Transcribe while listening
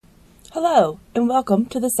Hello, and welcome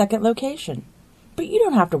to the second location. But you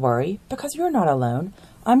don't have to worry, because you're not alone.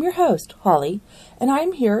 I'm your host, Holly, and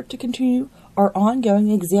I'm here to continue our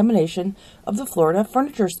ongoing examination of the Florida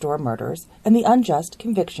furniture store murders and the unjust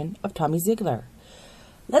conviction of Tommy Zeigler.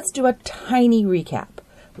 Let's do a tiny recap.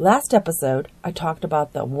 Last episode, I talked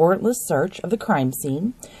about the warrantless search of the crime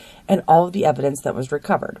scene and all of the evidence that was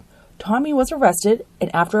recovered. Tommy was arrested, and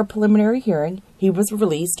after a preliminary hearing, he was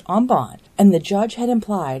released on bond, and the judge had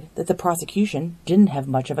implied that the prosecution didn't have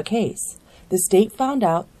much of a case. The state found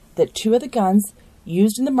out that 2 of the guns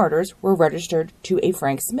used in the murders were registered to a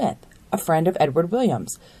Frank Smith, a friend of Edward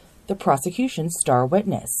Williams, the prosecution's star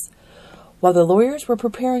witness. While the lawyers were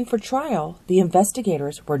preparing for trial, the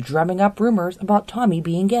investigators were drumming up rumors about Tommy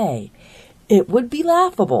being gay. It would be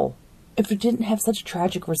laughable if it didn't have such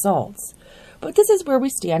tragic results. But this is where we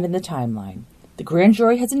stand in the timeline. The grand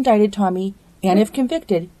jury has indicted Tommy, and if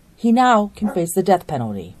convicted, he now can face the death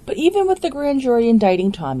penalty. But even with the grand jury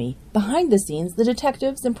indicting Tommy, behind the scenes, the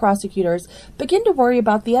detectives and prosecutors begin to worry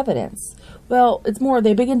about the evidence. Well, it's more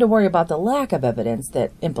they begin to worry about the lack of evidence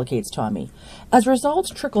that implicates Tommy. As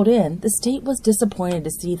results trickled in, the state was disappointed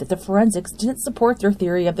to see that the forensics didn't support their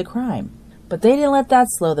theory of the crime. But they didn't let that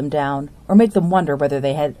slow them down or make them wonder whether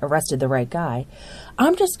they had arrested the right guy.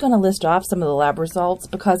 I'm just going to list off some of the lab results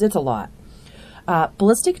because it's a lot.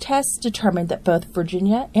 Ballistic tests determined that both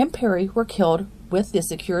Virginia and Perry were killed with the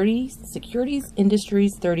Securities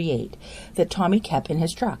Industries 38 that Tommy kept in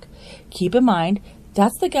his truck. Keep in mind,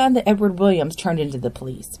 that's the gun that Edward Williams turned into the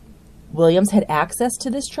police. Williams had access to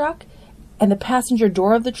this truck, and the passenger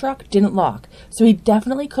door of the truck didn't lock, so he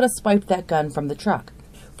definitely could have swiped that gun from the truck.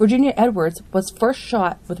 Virginia Edwards was first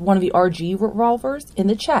shot with one of the RG revolvers in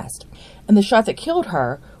the chest, and the shot that killed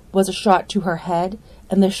her was a shot to her head,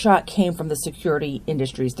 and the shot came from the Security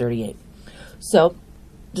Industries 38. So,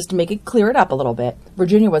 just to make it clear it up a little bit,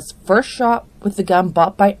 Virginia was first shot with the gun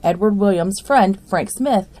bought by Edward Williams' friend, Frank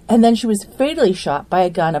Smith, and then she was fatally shot by a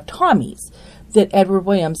gun of Tommy's that Edward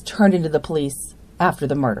Williams turned into the police after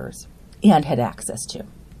the murders and had access to.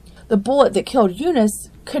 The bullet that killed Eunice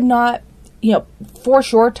could not, for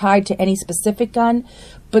sure tied to any specific gun,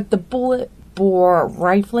 but the bullet bore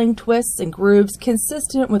rifling twists and grooves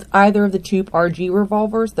consistent with either of the 2 RG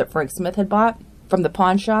revolvers that Frank Smith had bought from the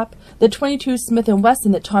pawn shop. The .22 Smith &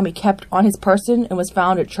 Wesson that Tommy kept on his person and was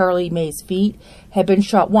found at Charlie May's feet had been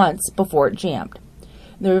shot once before it jammed.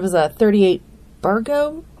 There was a .38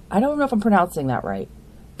 Burgo, I don't know if I'm pronouncing that right,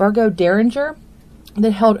 Burgo Derringer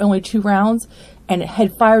that held only 2 rounds and it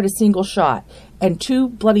had fired a single shot, and 2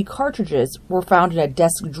 bloody cartridges were found in a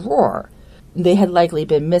desk drawer. They had likely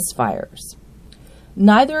been misfires.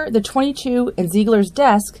 Neither the .22 in Zeigler's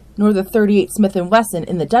desk nor the .38 Smith & Wesson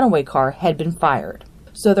in the Dunaway car had been fired.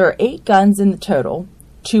 So there are 8 guns in the total.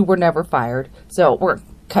 2 were never fired, so we're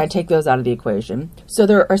kind of take those out of the equation. So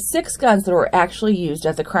there are 6 guns that were actually used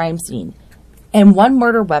at the crime scene, and 1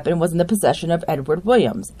 murder weapon was in the possession of Edward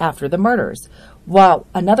Williams after the murders, while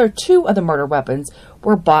another 2 of the murder weapons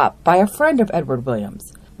were bought by a friend of Edward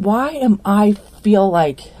Williams. Why am I feel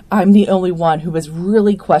like I'm the only one who is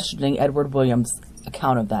really questioning Edward Williams'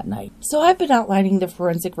 account of that night? So I've been outlining the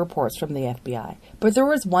forensic reports from the FBI, but there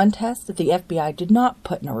was one test that the FBI did not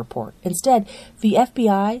put in a report. Instead, the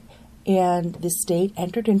FBI and the state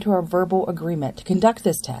entered into a verbal agreement to conduct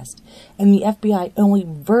this test, and the FBI only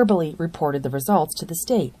verbally reported the results to the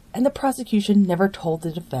state, and the prosecution never told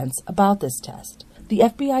the defense about this test. The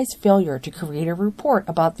FBI's failure to create a report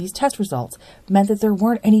about these test results meant that there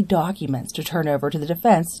weren't any documents to turn over to the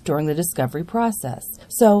defense during the discovery process.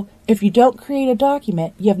 So, if you don't create a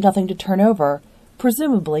document, you have nothing to turn over.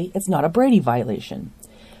 Presumably, it's not a Brady violation.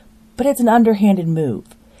 But it's an underhanded move,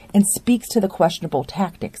 and speaks to the questionable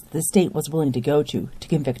tactics the state was willing to go to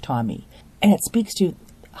convict Tommy. And it speaks to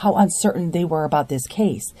how uncertain they were about this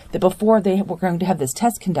case, that before they were going to have this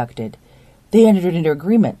test conducted, they entered into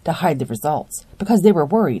agreement to hide the results because they were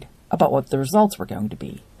worried about what the results were going to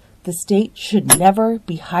be. The state should never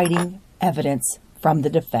be hiding evidence from the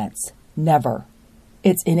defense. Never.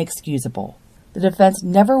 It's inexcusable. The defense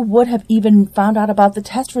never would have even found out about the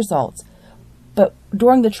test results. But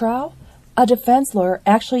during the trial, a defense lawyer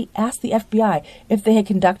actually asked the FBI if they had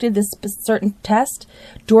conducted this certain test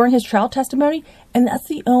during his trial testimony, and that's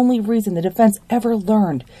the only reason the defense ever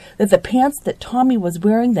learned that the pants that Tommy was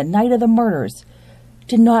wearing the night of the murders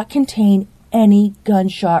did not contain any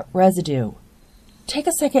gunshot residue. Take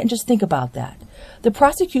a second and just think about that. The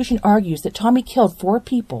prosecution argues that Tommy killed 4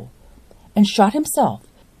 people and shot himself,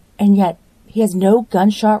 and yet he has no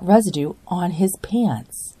gunshot residue on his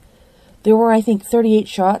pants. There were, I think, 38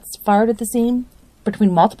 shots fired at the scene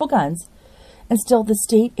between multiple guns, and still the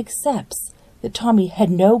state accepts that Tommy had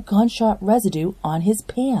no gunshot residue on his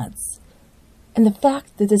pants. And the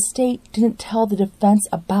fact that the state didn't tell the defense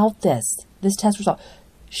about this test result,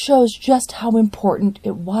 shows just how important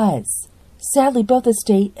it was. Sadly, both the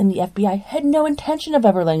state and the FBI had no intention of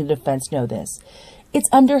ever letting the defense know this. It's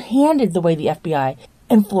underhanded the way the FBI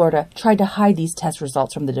in Florida tried to hide these test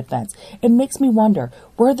results from the defense. It makes me wonder,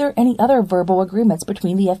 were there any other verbal agreements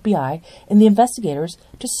between the FBI and the investigators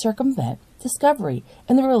to circumvent discovery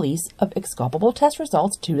and the release of exculpable test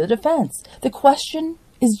results to the defense? The question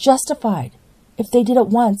is justified. If they did it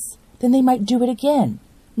once, then they might do it again.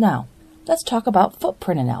 Now, let's talk about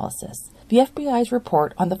footprint analysis. The FBI's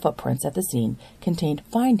report on the footprints at the scene contained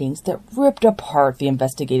findings that ripped apart the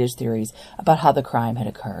investigators' theories about how the crime had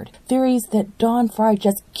occurred. Theories that Don Fry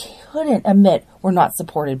just couldn't admit were not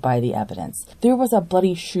supported by the evidence. There was a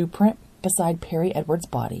bloody shoe print beside Perry Edwards'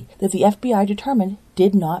 body that the FBI determined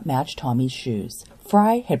did not match Tommy's shoes.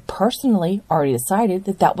 Fry had personally already decided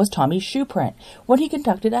that that was Tommy's shoe print when he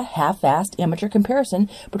conducted a half-assed amateur comparison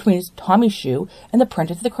between Tommy's shoe and the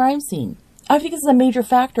print at the crime scene. I think this is a major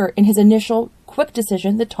factor in his initial quick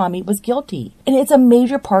decision that Tommy was guilty, and it's a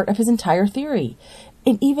major part of his entire theory.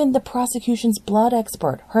 And even the prosecution's blood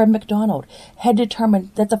expert, Herb MacDonell, had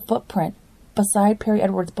determined that the footprint beside Perry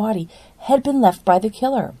Edwards' body had been left by the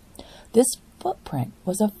killer. This footprint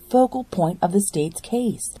was a focal point of the state's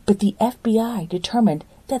case, but the FBI determined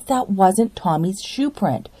that that wasn't Tommy's shoe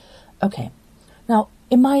print. Okay, now,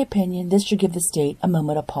 in my opinion, this should give the state a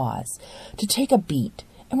moment of pause, to take a beat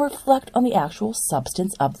and reflect on the actual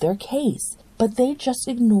substance of their case. But they just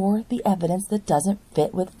ignore the evidence that doesn't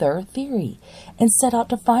fit with their theory and set out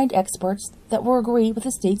to find experts that will agree with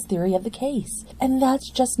the state's theory of the case. And that's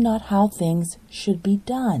just not how things should be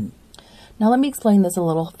done. Now let me explain this a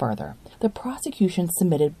little further. The prosecution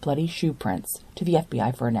submitted bloody shoe prints to the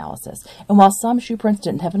FBI for analysis, and while some shoe prints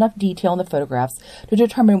didn't have enough detail in the photographs to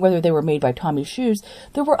determine whether they were made by Tommy's shoes,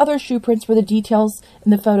 there were other shoe prints where the details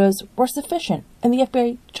in the photos were sufficient, and the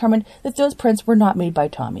FBI determined that those prints were not made by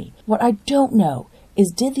Tommy. What I don't know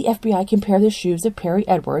is, did the FBI compare the shoes of Perry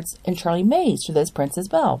Edwards and Charlie Mays to those prints as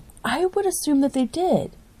well? I would assume that they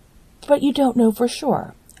did, but you don't know for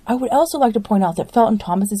sure. I would also like to point out that Felton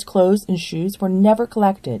Thomas's clothes and shoes were never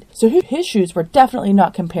collected, so his shoes were definitely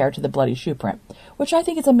not compared to the bloody shoe print, which I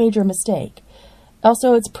think is a major mistake.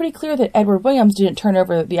 Also, it's pretty clear that Edward Williams didn't turn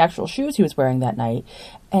over the actual shoes he was wearing that night.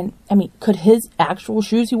 And, could his actual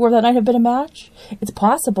shoes he wore that night have been a match? It's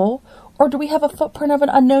possible. Or do we have a footprint of an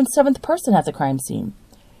unknown seventh person at the crime scene?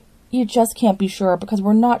 You just can't be sure because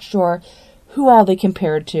we're not sure who all they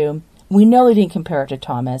compared to. We know they didn't compare it to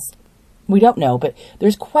Thomas. We don't know, but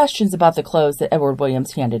there's questions about the clothes that Edward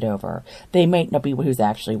Williams handed over. They might not be what he was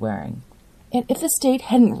actually wearing. And if the state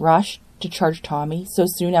hadn't rushed to charge Tommy so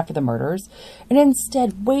soon after the murders, and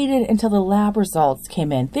instead waited until the lab results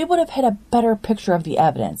came in, they would have had a better picture of the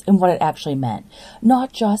evidence and what it actually meant,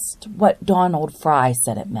 not just what Donald Fry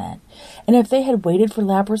said it meant. And if they had waited for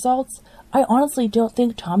lab results, I honestly don't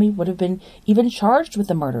think Tommy would have been even charged with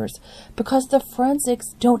the murders, because the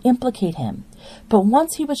forensics don't implicate him. But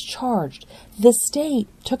once he was charged, the state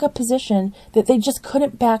took a position that they just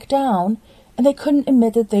couldn't back down, and they couldn't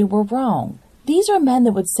admit that they were wrong. These are men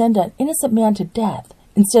that would send an innocent man to death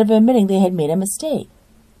instead of admitting they had made a mistake.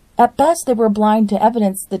 At best, they were blind to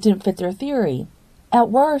evidence that didn't fit their theory. At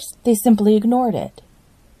worst, they simply ignored it.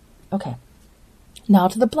 Okay, now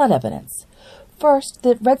to the blood evidence. First,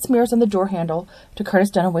 the red smears on the door handle to Curtis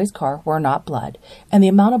Dunaway's car were not blood, and the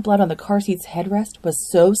amount of blood on the car seat's headrest was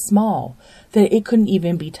so small that it couldn't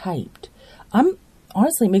even be typed.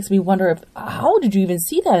 Honestly, it makes me wonder how did you even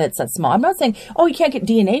see that it's that small? I'm not saying, oh, you can't get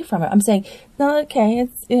DNA from it. I'm saying, no, okay,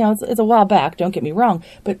 it's a while back, don't get me wrong,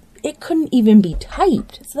 but it couldn't even be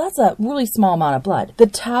typed. So that's a really small amount of blood. The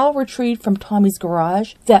towel retrieved from Tommy's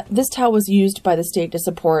garage, this towel was used by the state to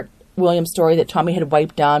support Williams' story that Tommy had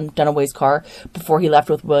wiped down Dunaway's car before he left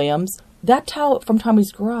with Williams. That towel from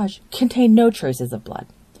Tommy's garage contained no traces of blood.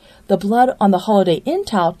 The blood on the Holiday Inn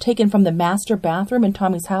towel taken from the master bathroom in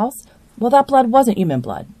Tommy's house, well, that blood wasn't human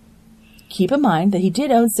blood. Keep in mind that he did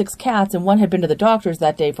own 6 cats and one had been to the doctor's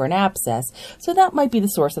that day for an abscess, so that might be the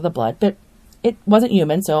source of the blood, but it wasn't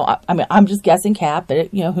human, so I'm just guessing cat, but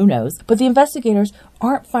who knows. But the investigators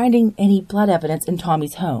aren't finding any blood evidence in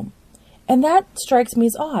Tommy's home. And that strikes me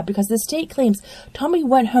as odd because the state claims Tommy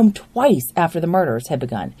went home twice after the murders had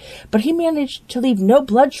begun, but he managed to leave no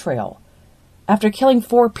blood trail after killing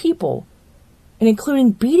 4 people, and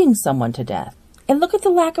including beating someone to death. And look at the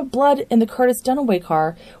lack of blood in the Curtis Dunaway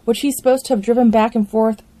car, which he's supposed to have driven back and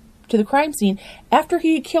forth to the crime scene after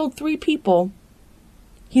he had killed 3 people.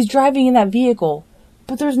 He's driving in that vehicle,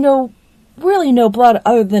 but there's no really no blood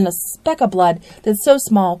other than a speck of blood that's so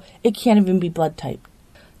small it can't even be blood typed.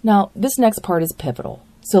 Now, this next part is pivotal,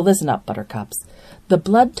 so listen up, buttercups. The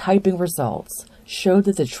blood typing results showed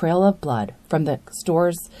that the trail of blood from the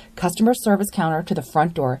store's customer service counter to the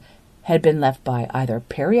front door had been left by either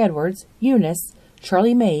Perry Edwards, Eunice,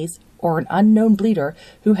 Charlie Mays, or an unknown bleeder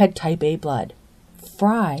who had type A blood.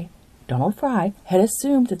 Donald Fry, had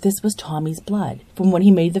assumed that this was Tommy's blood from when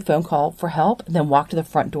he made the phone call for help and then walked to the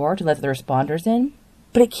front door to let the responders in.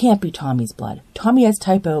 But it can't be Tommy's blood. Tommy has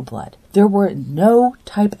type O blood. There were no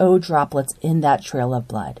type O droplets in that trail of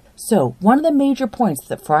blood. So, one of the major points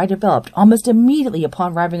that Fry developed almost immediately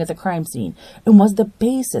upon arriving at the crime scene and was the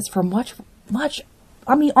basis for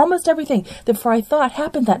almost everything that Fry thought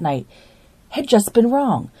happened that night had just been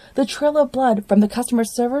wrong. The trail of blood from the customer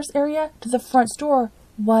service area to the front door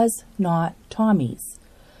was not Tommy's.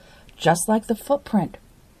 Just like the footprint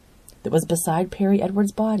that was beside Perry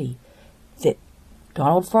Edwards' body that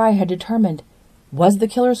Donald Fry had determined was the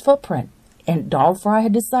killer's footprint. And Donald Fry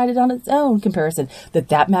had decided on its own comparison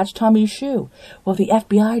that matched Tommy's shoe. Well, the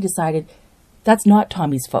FBI decided that's not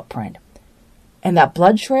Tommy's footprint. And that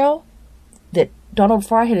blood trail that Donald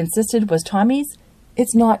Fry had insisted was Tommy's,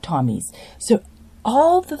 it's not Tommy's. So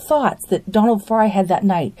all the thoughts that Donald Fry had that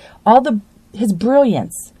night, his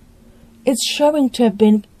brilliance, it's showing to have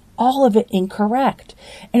been all of it incorrect.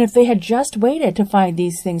 And if they had just waited to find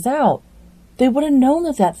these things out, they would have known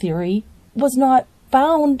that theory was not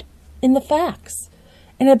found in the facts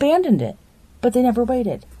and abandoned it. But they never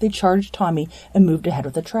waited. They charged Tommy and moved ahead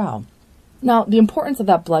with the trial. Now, the importance of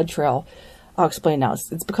that blood trail, I'll explain now.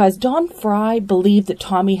 It's because Don Fry believed that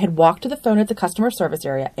Tommy had walked to the phone at the customer service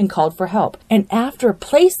area and called for help. And after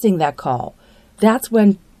placing that call, that's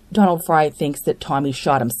when Donald Fry thinks that Tommy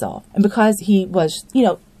shot himself. And because he was,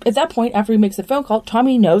 at that point, after he makes the phone call,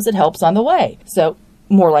 Tommy knows that help's on the way. So,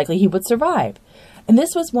 more likely he would survive. And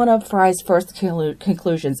this was one of Fry's first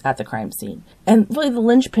conclusions at the crime scene. And really the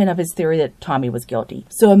linchpin of his theory that Tommy was guilty.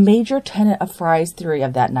 So a major tenet of Fry's theory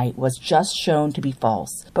of that night was just shown to be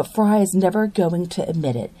false. But Fry is never going to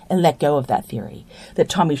admit it and let go of that theory, that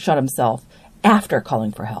Tommy shot himself after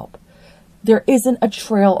calling for help. There isn't a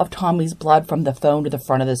trail of Tommy's blood from the phone to the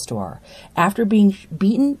front of the store. After being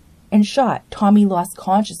beaten and shot, Tommy lost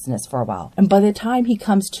consciousness for a while. And by the time he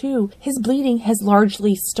comes to, his bleeding has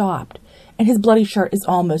largely stopped. And his bloody shirt is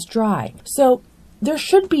almost dry. So there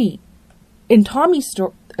should be, in Tommy's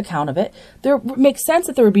account of it, there makes sense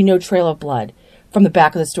that there would be no trail of blood from the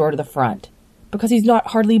back of the store to the front. Because he's not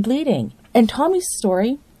hardly bleeding. And Tommy's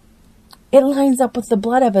story, it lines up with the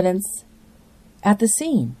blood evidence at the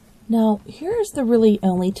scene. Now, here's the really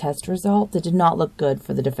only test result that did not look good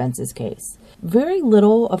for the defense's case. Very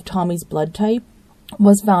little of Tommy's blood type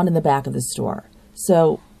was found in the back of the store.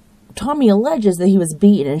 So, Tommy alleges that he was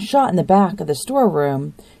beaten and shot in the back of the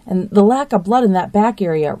storeroom, and the lack of blood in that back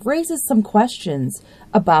area raises some questions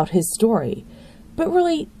about his story. But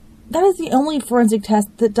really, that is the only forensic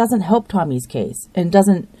test that doesn't help Tommy's case and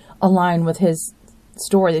doesn't align with his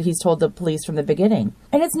story that he's told the police from the beginning.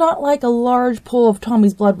 And it's not like a large pool of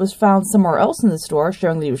Tommy's blood was found somewhere else in the store,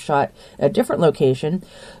 showing that he was shot at a different location.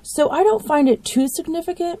 So I don't find it too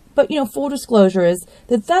significant, but, full disclosure is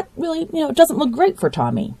that really, doesn't look great for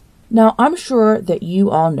Tommy. Now, I'm sure that you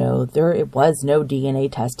all know there was no DNA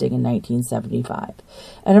testing in 1975.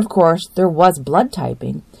 And of course, there was blood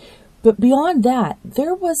typing. But beyond that,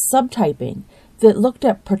 there was subtyping that looked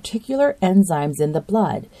at particular enzymes in the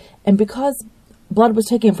blood. And because blood was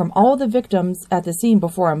taken from all the victims at the scene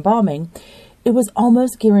before embalming, it was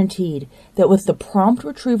almost guaranteed that with the prompt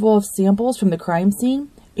retrieval of samples from the crime scene,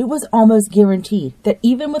 it was almost guaranteed that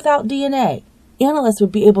even without DNA, analysts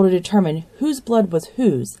would be able to determine whose blood was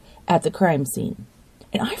whose at the crime scene.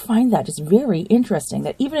 And I find that just very interesting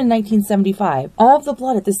that even in 1975, all of the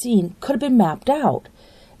blood at the scene could have been mapped out.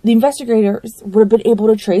 The investigators would have been able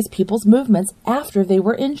to trace people's movements after they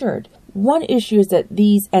were injured. One issue is that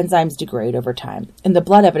these enzymes degrade over time, and the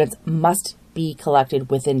blood evidence must be collected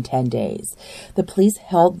within 10 days. The police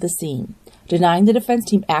held the scene, denying the defense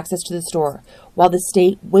team access to the store, while the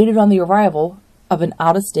state waited on the arrival of an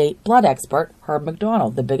out-of-state blood expert, Herb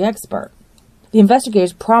MacDonell, the big expert. The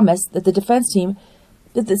investigators promised that the defense team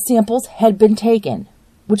that the samples had been taken,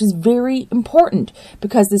 which is very important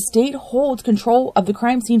because the state holds control of the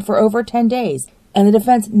crime scene for over 10 days, and the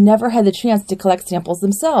defense never had the chance to collect samples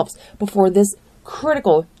themselves before this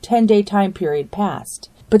critical 10-day time period passed.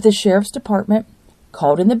 But the sheriff's department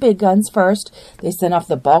called in the big guns first. They sent off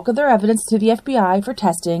the bulk of their evidence to the FBI for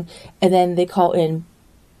testing, and then they call in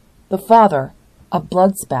the father of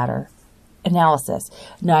blood spatter analysis.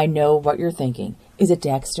 Now, I know what you're thinking. Is it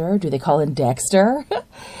Dexter? Do they call him Dexter?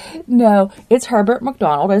 No, it's Herbert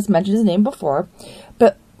MacDonell. I just mentioned his name before.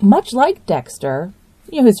 But much like Dexter,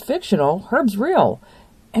 he's fictional, Herb's real.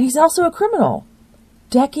 And he's also a criminal.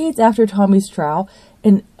 Decades after Tommy's trial,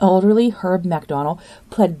 an elderly Herb MacDonell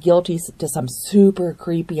pled guilty to some super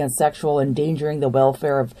creepy and sexual endangering the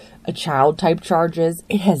welfare of a child type charges.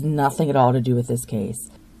 It has nothing at all to do with this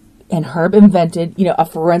case. And Herb invented, a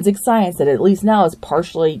forensic science that at least now is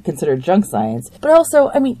partially considered junk science. But also,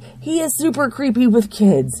 he is super creepy with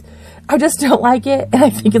kids. I just don't like it, and I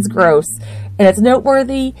think it's gross. And it's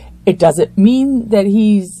noteworthy. It doesn't mean that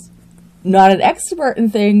he's not an expert in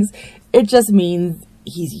things. It just means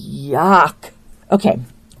he's yuck. Okay,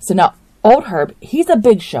 so now old Herb, he's a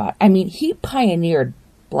big shot. He pioneered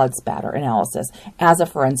blood spatter analysis as a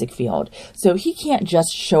forensic field. So he can't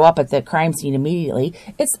just show up at the crime scene immediately.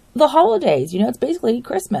 It's the holidays, it's basically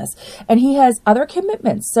Christmas. And he has other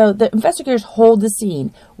commitments. So the investigators hold the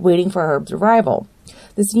scene, waiting for Herb's arrival.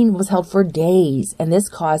 The scene was held for days, and this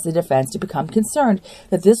caused the defense to become concerned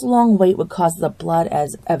that this long wait would cause the blood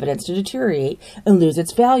as evidence to deteriorate and lose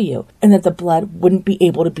its value, and that the blood wouldn't be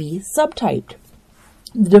able to be subtyped.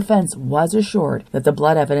 The defense was assured that the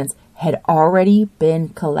blood evidence had already been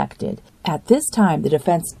collected. At this time, the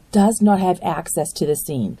defense does not have access to the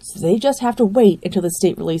scene, so they just have to wait until the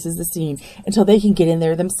state releases the scene until they can get in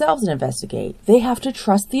there themselves and investigate. They have to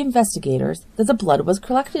trust the investigators that the blood was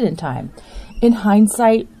collected in time. In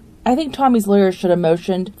hindsight, I think Tommy's lawyers should have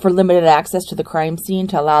motioned for limited access to the crime scene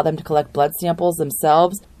to allow them to collect blood samples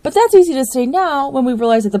themselves. But that's easy to say now when we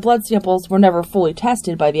realize that the blood samples were never fully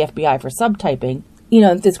tested by the FBI for subtyping.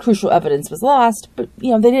 This crucial evidence was lost, but, they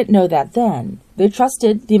didn't know that then. They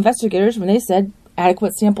trusted the investigators when they said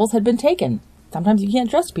adequate samples had been taken. Sometimes you can't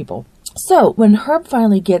trust people. So, when Herb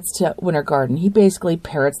finally gets to Winter Garden, he basically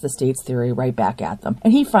parrots the state's theory right back at them.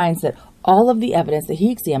 And he finds that all of the evidence that he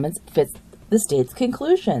examines fits the state's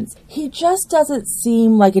conclusions. He just doesn't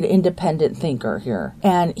seem like an independent thinker here.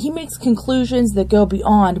 And he makes conclusions that go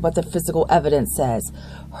beyond what the physical evidence says.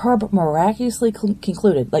 Herb miraculously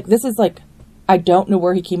concluded, I don't know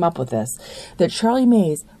where he came up with this, that Charlie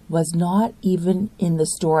Mays was not even in the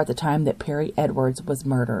store at the time that Perry Edwards was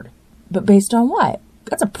murdered. But based on what?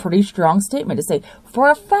 That's a pretty strong statement to say for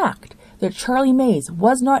a fact that Charlie Mays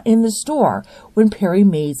was not in the store when Perry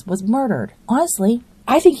Mays was murdered. Honestly,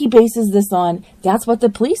 I think he bases this on, that's what the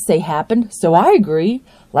police say happened, so I agree.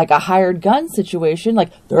 Like a hired gun situation,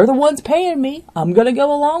 they're the ones paying me, I'm gonna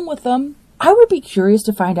go along with them. I would be curious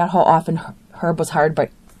to find out how often Herb was hired by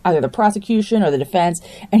either the prosecution or the defense,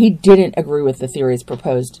 and he didn't agree with the theories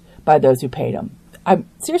proposed by those who paid him. I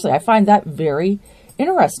find that very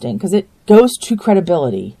interesting because it goes to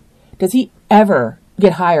credibility. Does he ever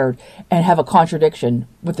get hired and have a contradiction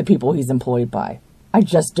with the people he's employed by? I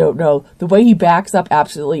just don't know. The way he backs up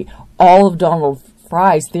absolutely all of Donald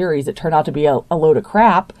Fry's theories that turn out to be a load of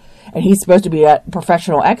crap, and he's supposed to be a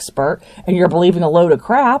professional expert, and you're believing a load of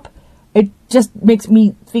crap, it just makes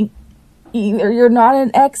me think either you're not an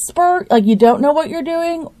expert, you don't know what you're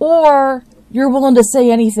doing, or you're willing to say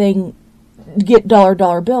anything to get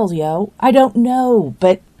dollar bills, yo. I don't know,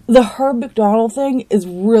 but the Herb MacDonell thing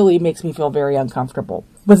really makes me feel very uncomfortable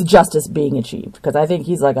with justice being achieved, because I think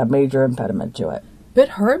he's a major impediment to it.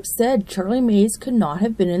 But Herb said Charlie Mays could not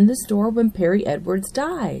have been in the store when Perry Edwards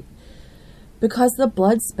died, because the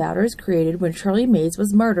blood spatters created when Charlie Mays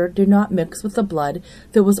was murdered did not mix with the blood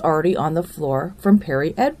that was already on the floor from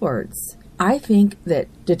Perry Edwards. I think that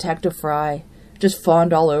Detective Fry just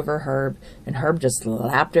fawned all over Herb, and Herb just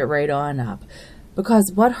lapped it right on up.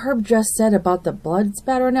 Because what Herb just said about the blood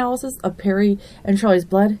spatter analysis of Perry and Charlie's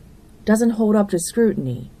blood doesn't hold up to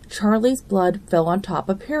scrutiny. Charlie's blood fell on top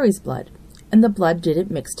of Perry's blood, and the blood didn't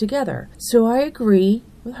mix together. So I agree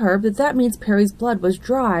with Herb that means Perry's blood was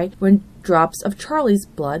dry when drops of Charlie's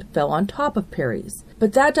blood fell on top of Perry's.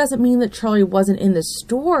 But that doesn't mean that Charlie wasn't in the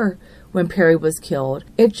store when Perry was killed.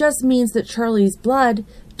 It just means that Charlie's blood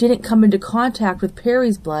didn't come into contact with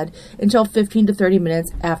Perry's blood until 15 to 30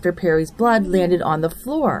 minutes after Perry's blood landed on the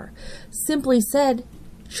floor. Simply said,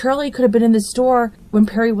 Charlie could have been in the store when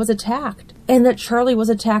Perry was attacked, and that Charlie was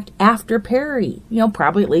attacked after Perry,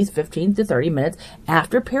 probably at least 15 to 30 minutes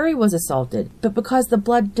after Perry was assaulted. But because the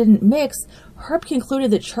blood didn't mix, Herb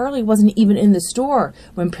concluded that Charlie wasn't even in the store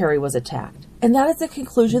when Perry was attacked. And that is a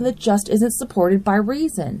conclusion that just isn't supported by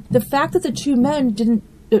reason. The fact that the two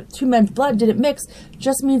men's blood didn't mix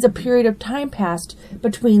just means a period of time passed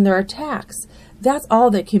between their attacks. That's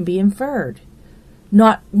all that can be inferred,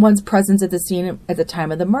 not one's presence at the scene at the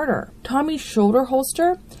time of the murder. Tommy's shoulder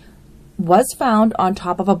holster was found on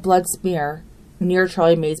top of a blood smear near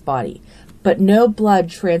Charlie May's body. but no blood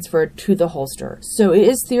transferred to the holster. So it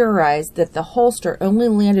is theorized that the holster only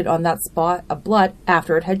landed on that spot of blood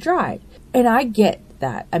after it had dried. And I get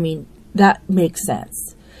that. I mean, that makes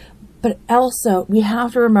sense. But also, we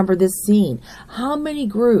have to remember this scene. How many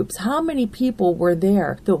groups, how many people were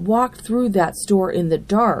there that walked through that store in the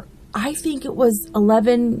dark? I think it was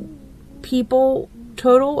 11 people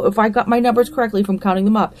total, if I got my numbers correctly from counting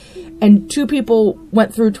them up. And 2 people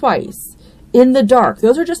went through twice in the dark.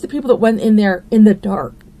 Those are just the people that went in there in the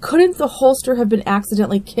dark. Couldn't the holster have been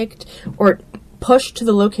accidentally kicked or pushed to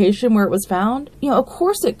the location where it was found? Of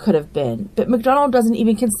course it could have been, but MacDonell doesn't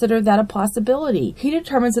even consider that a possibility. He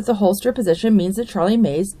determines that the holster position means that Charlie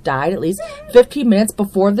Mays died at least 15 minutes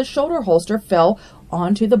before the shoulder holster fell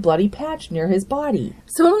onto the bloody patch near his body.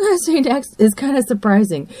 So what I'm going to say next is kind of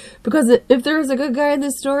surprising, because if there is a good guy in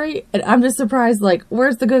this story, and I'm just surprised, like,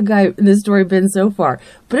 where's the good guy in this story been so far?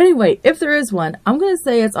 But anyway, if there is one, I'm going to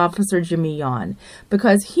say it's Officer Jimmy Yon,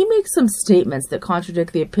 because he makes some statements that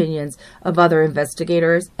contradict the opinions of other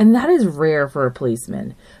investigators, and that is rare for a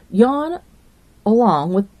policeman. Yon,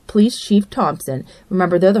 along with Police Chief Thompson,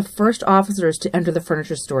 remember, they're the first officers to enter the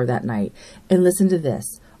furniture store that night. And listen to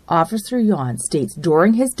this. Officer Yon states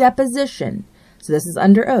during his deposition, so this is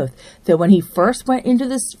under oath, that when he first went into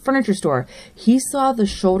this furniture store, he saw the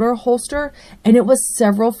shoulder holster, and it was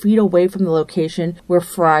several feet away from the location where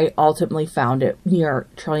Fry ultimately found it, near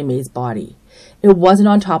Charlie May's body. It wasn't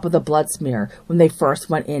on top of the blood smear when they first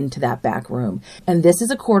went into that back room. And this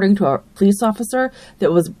is according to a police officer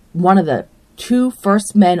that was one of the 2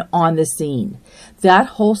 first men on the scene. That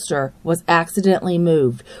holster was accidentally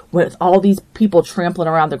moved with all these people trampling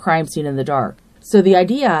around the crime scene in the dark. So the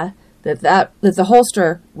idea that the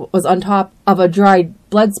holster was on top of a dried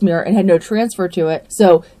blood smear and had no transfer to it,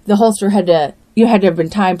 so the holster had to have been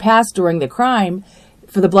time passed during the crime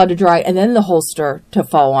for the blood to dry and then the holster to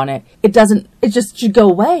fall on it. It just should go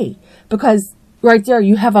away, because right there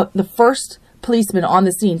you have the first policeman on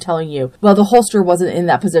the scene telling you, well, the holster wasn't in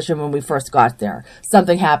that position when we first got there.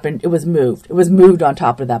 Something happened. It was moved. It was moved on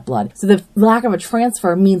top of that blood. So the lack of a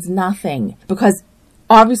transfer means nothing, because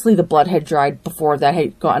obviously the blood had dried before that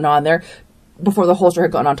had gotten on there, before the holster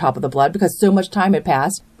had gotten on top of the blood, because so much time had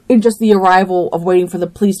passed in just the arrival of waiting for the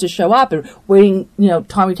police to show up and waiting,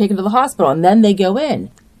 Tommy taken to the hospital, and then they go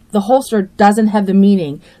in. The holster doesn't have the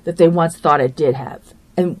meaning that they once thought it did have.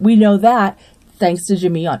 And we know that thanks to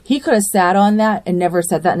Jimmy Yon. He could have sat on that and never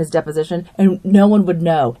said that in his deposition, and no one would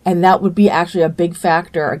know. And that would be actually a big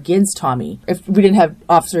factor against Tommy if we didn't have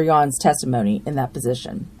Officer Yon's testimony in that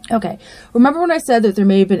position. Okay. Remember when I said that there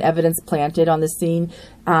may have been evidence planted on the scene,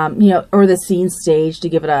 or the scene staged to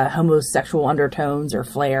give it a homosexual undertones or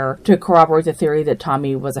flair to corroborate the theory that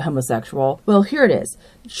Tommy was a homosexual? Well, here it is.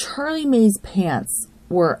 Charlie May's pants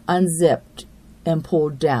were unzipped and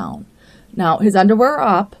pulled down. Now, his underwear are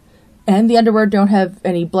up, and the underwear don't have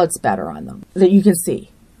any blood spatter on them that you can see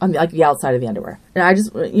on the outside of the underwear. And I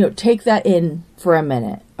just, take that in for a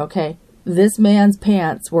minute, okay? This man's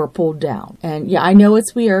pants were pulled down. And yeah, I know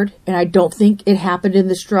it's weird, and I don't think it happened in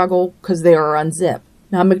the struggle because they are unzipped.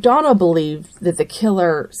 Now, MacDonell believed that the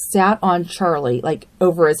killer sat on Charlie, like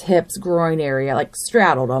over his hips, groin area, like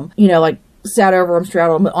straddled him, sat over him,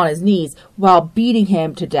 straddled him on his knees while beating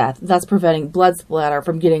him to death, thus preventing blood splatter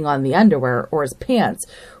from getting on the underwear, or his pants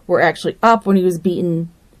were actually up when he was beaten.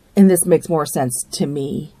 And this makes more sense to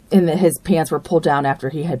me, in that his pants were pulled down after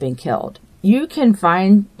he had been killed. You can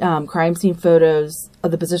find crime scene photos of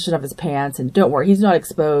the position of his pants, and don't worry, he's not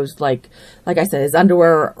exposed. Like I said, his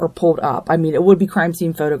underwear are pulled up. I mean, it would be crime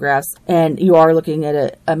scene photographs, and you are looking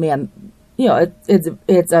at a man.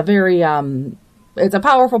 It's a very it's a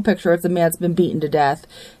powerful picture. It's a man that's been beaten to death,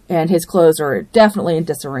 and his clothes are definitely in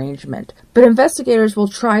disarrangement. But investigators will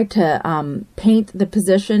try to paint the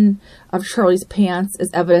position of Charlie's pants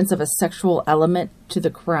as evidence of a sexual element to the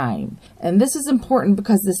crime. And this is important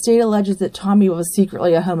because the state alleges that Tommy was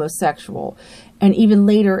secretly a homosexual. And even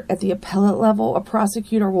later, at the appellate level, a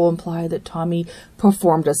prosecutor will imply that Tommy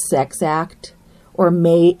performed a sex act, or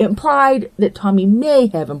implied that Tommy may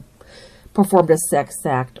have performed a sex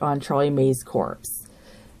act on Charlie May's corpse.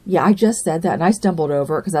 Yeah, I just said that, and I stumbled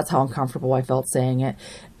over it because that's how uncomfortable I felt saying it.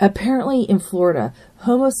 Apparently, in Florida,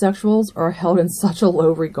 homosexuals are held in such a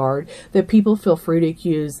low regard that people feel free to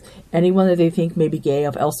accuse anyone that they think may be gay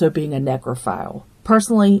of also being a necrophile.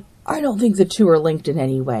 Personally, I don't think the two are linked in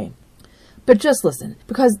any way. But just listen,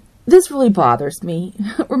 because this really bothers me.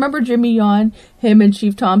 Remember Jimmy Yon? Him and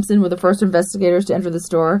Chief Thompson were the first investigators to enter the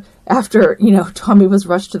store after, Tommy was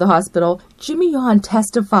rushed to the hospital. Jimmy Yon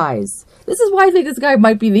testifies This is why I think this guy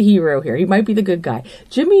might be the hero here. He might be the good guy.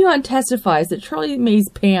 Jimmy Yon testifies that Charlie May's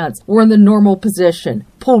pants were in the normal position,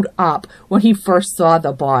 pulled up when he first saw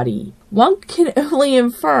the body. One can only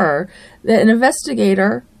infer that an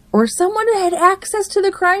investigator or someone had access to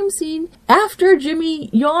the crime scene after Jimmy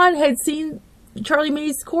Yon had seen Charlie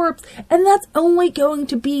May's corpse, and that's only going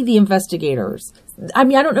to be the investigators. I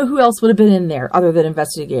mean, I don't know who else would have been in there other than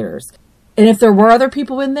investigators. And if there were other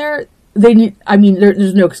people in there,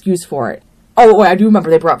 there's no excuse for it. Oh, wait, I do remember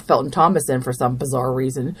they brought Felton Thomas in for some bizarre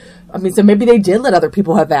reason. I mean, so maybe they did let other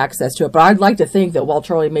people have access to it, but I'd like to think that while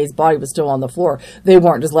Charlie May's body was still on the floor, they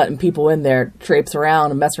weren't just letting people in there traipse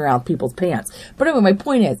around and mess around with people's pants. But anyway, my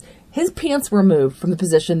point is, his pants were moved from the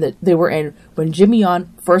position that they were in when Jimmy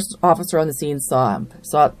Yon, first officer on the scene, saw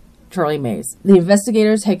Charlie Mays. The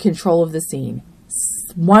investigators had control of the scene.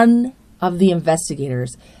 One of the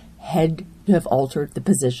investigators had to have altered the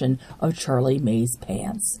position of Charlie May's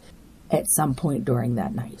pants at some point during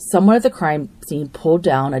that night. Someone at the crime scene pulled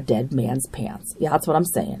down a dead man's pants. Yeah, that's what I'm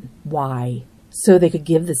saying. Why? So they could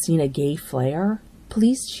give the scene a gay flair?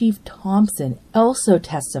 Police Chief Thompson also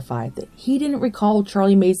testified that he didn't recall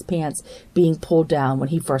Charlie May's pants being pulled down when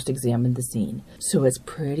he first examined the scene. So it's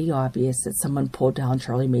pretty obvious that someone pulled down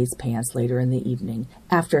Charlie May's pants later in the evening,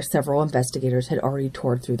 after several investigators had already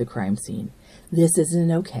toured through the crime scene. This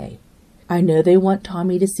isn't okay. I know they want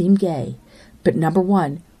Tommy to seem gay, but number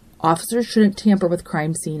one, officers shouldn't tamper with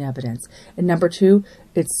crime scene evidence. And number two,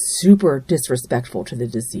 it's super disrespectful to the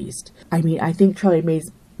deceased. I mean, I think Charlie Mays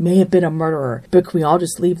may have been a murderer, but can we all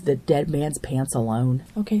just leave the dead man's pants alone?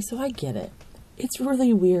 Okay, so I get it. It's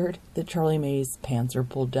really weird that Charlie May's pants are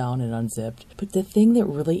pulled down and unzipped. But the thing that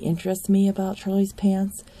really interests me about Charlie's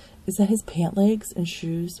pants is that his pant legs and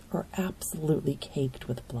shoes are absolutely caked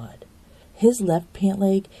with blood. His left pant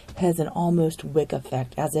leg has an almost wick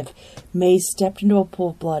effect, as if May stepped into a pool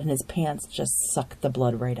of blood and his pants just sucked the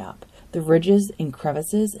blood right up. The ridges and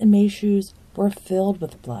crevices in May's shoes were filled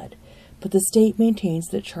with blood, but the state maintains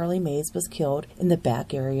that Charlie Mays was killed in the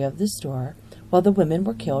back area of the store, while the women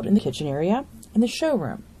were killed in the kitchen area and the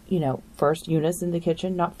showroom. You know, first Eunice in the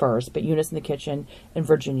kitchen, not first, but Eunice in the kitchen and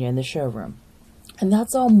Virginia in the showroom. And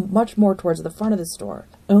that's all much more towards the front of the store.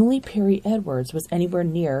 Only Perry Edwards was anywhere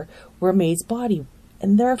near where May's body,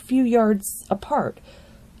 and they're a few yards apart.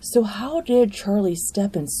 So how did Charlie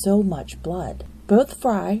step in so much blood? Both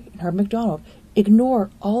Fry and Herb MacDonell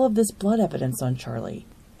ignore all of this blood evidence on Charlie.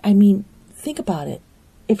 I mean, think about it.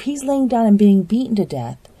 If he's laying down and being beaten to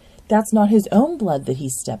death, that's not his own blood that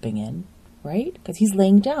he's stepping in, right? Because he's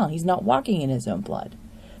laying down. He's not walking in his own blood.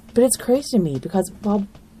 But it's crazy to me because while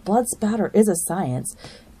blood spatter is a science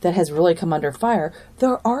that has really come under fire,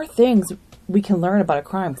 there are things we can learn about a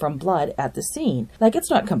crime from blood at the scene. Like, it's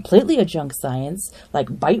not completely a junk science,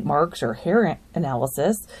 like bite marks or hair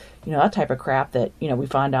analysis, that type of crap that, we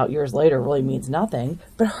find out years later really means nothing.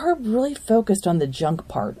 But Herb really focused on the junk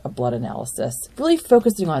part of blood analysis, really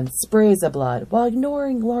focusing on sprays of blood while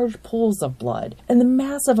ignoring large pools of blood and the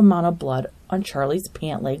massive amount of blood on Charlie's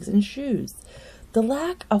pant legs and shoes. The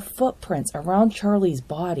lack of footprints around Charlie's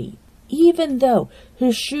body, even though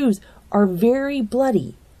his shoes are very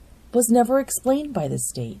bloody, was never explained by the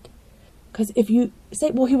state. Because if you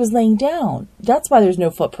say, well, he was laying down, that's why there's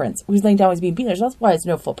no footprints. He was laying down, he was being beaten, that's why there's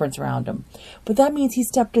no footprints around him. But that means he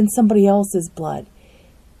stepped in somebody else's blood,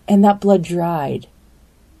 and that blood dried,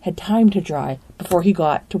 had time to dry before he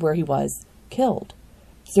got to where he was killed.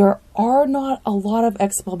 There are not a lot of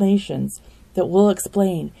explanations that will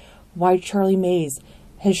explain why Charlie Mays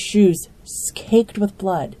has shoes caked with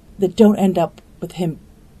blood that don't end up with him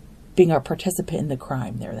being a participant in the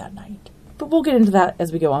crime there that night. But we'll get into that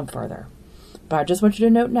as we go on further. But I just want you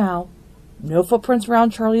to note now, no footprints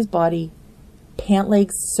around Charlie's body, pant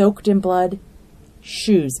legs soaked in blood,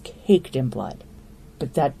 shoes caked in blood.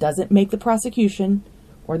 But that doesn't make the prosecution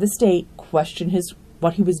or the state question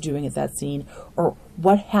what he was doing at that scene or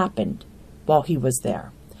what happened while he was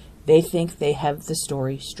there. They think they have the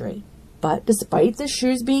story straight. But despite the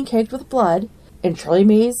shoes being caked with blood, and Charlie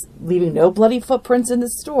Mays leaving no bloody footprints in the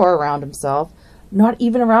store around himself, not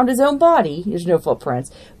even around his own body, there's no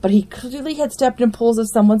footprints, but he clearly had stepped in pools of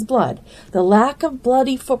someone's blood. The lack of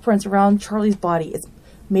bloody footprints around Charlie's body is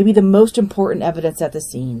maybe the most important evidence at the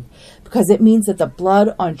scene, because it means that the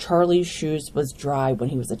blood on Charlie's shoes was dry when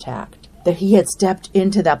he was attacked. That he had stepped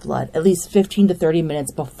into that blood at least 15 to 30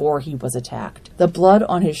 minutes before he was attacked. The blood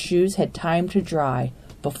on his shoes had time to dry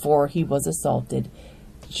before he was assaulted.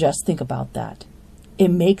 Just think about that. It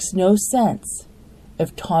makes no sense.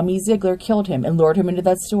 If Tommy Zeigler killed him and lured him into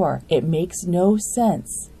that store, it makes no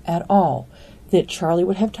sense at all that Charlie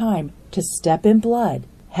would have time to step in blood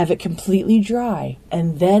have it completely dry,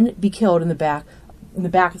 and then be killed in the back of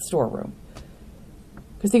the storeroom.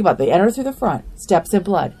 Because think about it, they enter through the front, steps in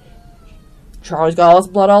blood. Charlie's got all his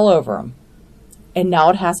blood all over him. And now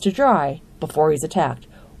it has to dry before he's attacked.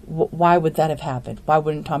 Why would that have happened? Why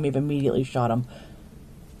wouldn't Tommy have immediately shot him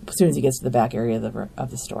as soon as he gets to the back area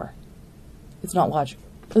of the store? It's not logical,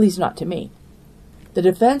 at least not to me. The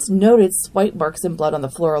defense noted swipe marks and blood on the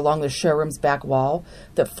floor along the showroom's back wall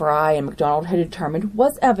that Fry and MacDonald had determined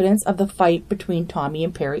was evidence of the fight between Tommy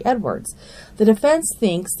and Perry Edwards. The defense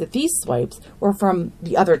thinks that these swipes were from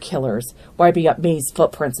the other killers wiping up May's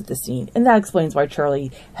footprints at the scene, and that explains why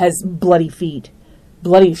Charlie has bloody feet,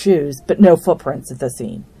 bloody shoes, but no footprints at the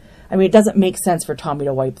scene. I mean, it doesn't make sense for Tommy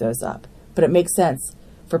to wipe those up, but it makes sense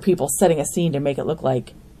for people setting a scene to make it look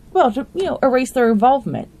like, well, to, erase their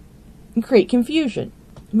involvement and create confusion.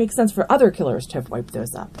 It makes sense for other killers to have wiped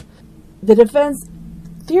those up. The defense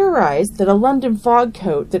theorized that a London fog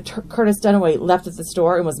coat that Curtis Dunaway left at the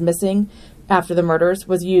store and was missing after the murders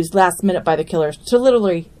was used last minute by the killers to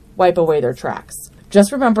literally wipe away their tracks.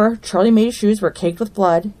 Just remember, Charlie May's shoes were caked with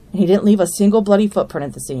blood, and he didn't leave a single bloody footprint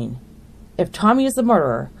at the scene. If Tommy is the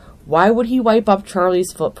murderer, why would he wipe up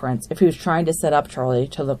Charlie's footprints if he was trying to set up Charlie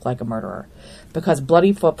to look like a murderer? Because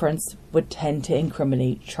bloody footprints would tend to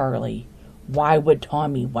incriminate Charlie. Why would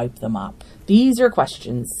Tommy wipe them up? These are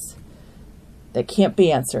questions that can't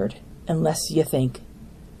be answered unless you think.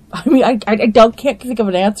 I mean, I can't think of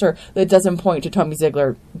an answer that doesn't point to Tommy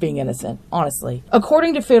Zeigler being innocent, honestly.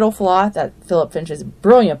 According to Fatal Flaw, that Phillip Finch's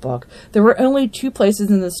brilliant book, there were only 2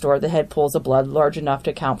 places in the store that had pools of blood large enough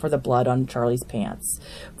to account for the blood on Charlie's pants.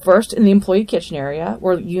 First, in the employee kitchen area,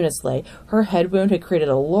 where Eunice lay, her head wound had created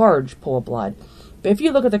a large pool of blood. But if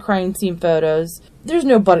you look at the crime scene photos, there's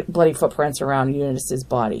no bloody footprints around Eunice's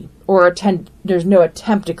body. Or there's no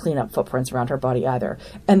attempt to clean up footprints around her body either.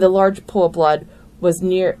 And the large pool of blood was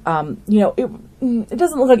near, it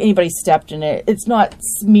doesn't look like anybody stepped in it. It's not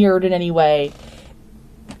smeared in any way.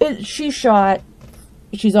 She's shot,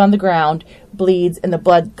 she's on the ground, bleeds, and the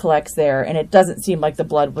blood collects there, and it doesn't seem like the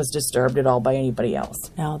blood was disturbed at all by anybody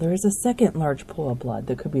else. Now, there is a second large pool of blood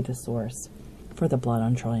that could be the source for the blood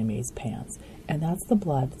on Charlie May's pants, and that's the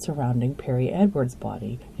blood surrounding Perry Edwards'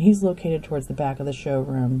 body. He's located towards the back of the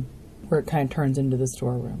showroom, where it kind of turns into the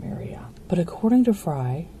storeroom area. But according to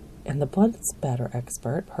Fry and the blood spatter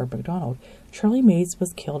expert, Herb MacDonell, Charlie Mays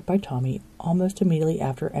was killed by Tommy almost immediately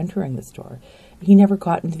after entering the store. He never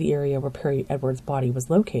got into the area where Perry Edwards' body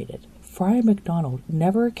was located. Fry and MacDonell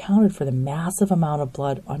never accounted for the massive amount of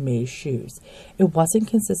blood on May's shoes. It wasn't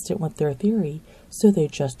consistent with their theory, so they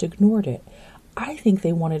just ignored it. I think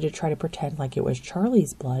they wanted to try to pretend like it was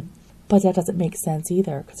Charlie's blood, but that doesn't make sense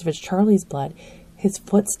either, because if it's Charlie's blood, his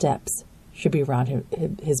footsteps should be around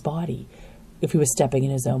his body if he was stepping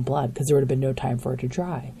in his own blood, because there would have been no time for it to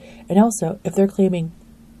dry. And also, if they're claiming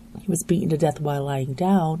he was beaten to death while lying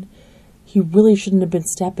down, he really shouldn't have been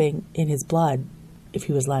stepping in his blood if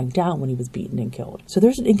he was lying down when he was beaten and killed. So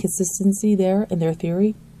there's an inconsistency there in their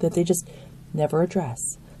theory that they just never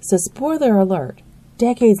address. So spoiler alert,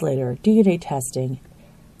 decades later, DNA testing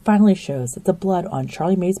finally shows that the blood on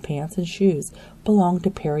Charlie May's pants and shoes belonged to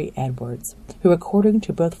Perry Edwards, who, according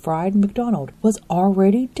to both Fry and MacDonell, was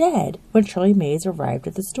already dead when Charlie Mays arrived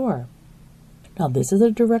at the store. Now, this is a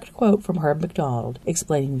direct quote from Herb MacDonell,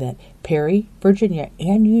 explaining that Perry, Virginia,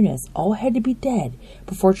 and Eunice all had to be dead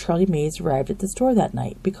before Charlie Mays arrived at the store that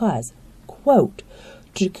night because, quote,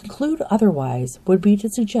 to conclude otherwise would be to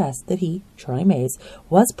suggest that he, Charlie Mays,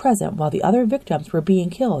 was present while the other victims were being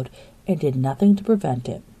killed and did nothing to prevent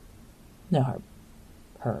it. No,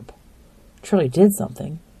 Herb. Charlie did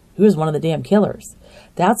something. He was one of the damn killers.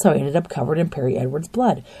 That's how he ended up covered in Perry Edwards'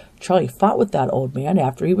 blood. Charlie fought with that old man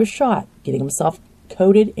after he was shot, getting himself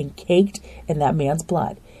coated and caked in that man's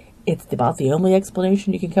blood. It's about the only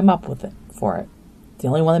explanation you can come up with for it. It's the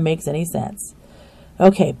only one that makes any sense.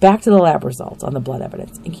 Okay, back to the lab results on the blood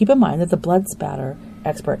evidence. And keep in mind that the blood spatter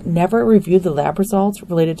expert never reviewed the lab results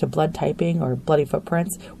related to blood typing or bloody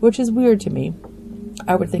footprints, which is weird to me.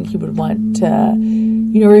 I would think he would want to,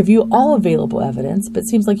 review all available evidence, but it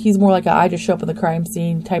seems like he's more like I just show up in the crime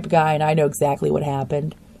scene type of guy and I know exactly what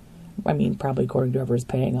happened. I mean, probably according to whoever's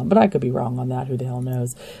paying him, but I could be wrong on that. Who the hell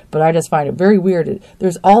knows? But I just find it very weird.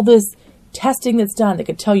 There's all this testing that's done that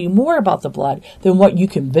could tell you more about the blood than what you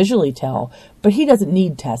can visually tell, but he doesn't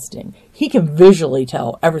need testing. He can visually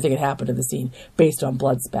tell everything that happened in the scene based on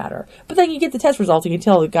blood spatter. But then you get the test results and you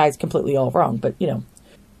tell the guy's completely all wrong. But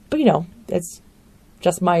that's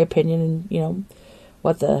just my opinion and,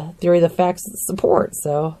 what the theory of the facts support.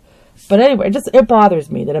 So, but anyway, it bothers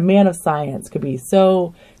me that a man of science could be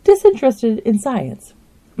so disinterested in science.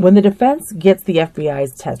 When the defense gets the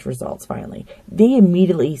FBI's test results finally, they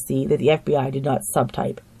immediately see that the FBI did not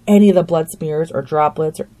subtype any of the blood smears or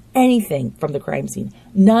droplets or anything from the crime scene.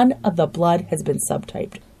 None of the blood has been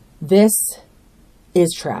subtyped. This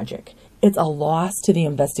is tragic. It's a loss to the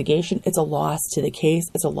investigation. It's a loss to the case.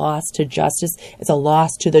 It's a loss to justice. It's a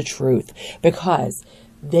loss to the truth, because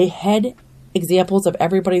they had examples of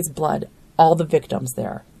everybody's blood, all the victims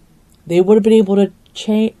there. They would have been able to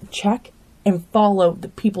check and follow the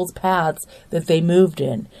people's paths that they moved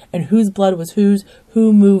in and whose blood was whose,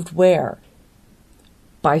 who moved where,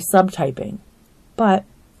 by subtyping. But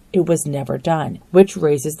it was never done, which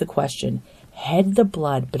raises the question, had the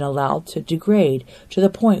blood been allowed to degrade to the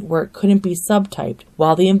point where it couldn't be subtyped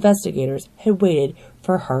while the investigators had waited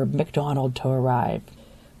for Herb MacDonell to arrive?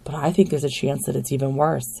 But I think there's a chance that it's even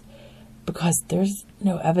worse, because there's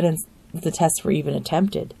no evidence that the tests were even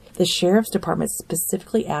attempted. The Sheriff's Department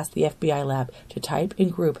specifically asked the FBI lab to type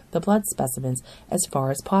and group the blood specimens as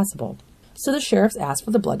far as possible. So the sheriffs asked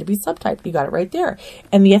for the blood to be subtyped. You got it right there.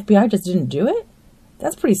 And the FBI just didn't do it?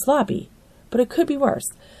 That's pretty sloppy. But it could be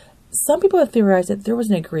worse. Some people have theorized that there was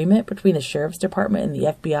an agreement between the Sheriff's Department and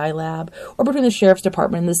the FBI lab, or between the Sheriff's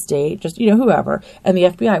Department and the state, just, whoever, and the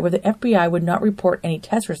FBI, where the FBI would not report any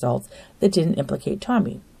test results that didn't implicate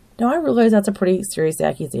Tommy. Now, I realize that's a pretty serious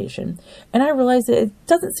accusation, and I realize that it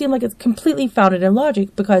doesn't seem like it's completely founded in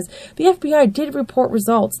logic, because the FBI did report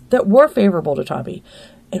results that were favorable to Tommy.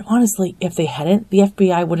 And honestly, if they hadn't, the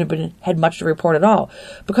FBI wouldn't have had much to report at all,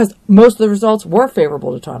 because most of the results were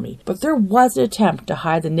favorable to Tommy. But there was an attempt to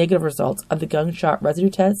hide the negative results of the gunshot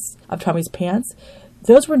residue tests of Tommy's pants.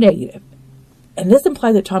 Those were negative. And this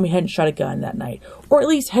implied that Tommy hadn't shot a gun that night, or at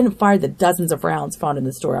least hadn't fired the dozens of rounds found in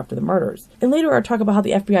the store after the murders. And later I'll talk about how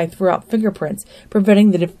the FBI threw out fingerprints,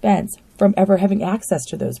 preventing the defense from ever having access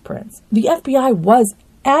to those prints. The FBI was,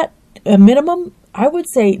 at a minimum, I would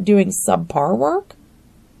say, doing subpar work.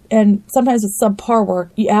 And sometimes with subpar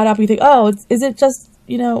work, you add up, you think, oh, is it just,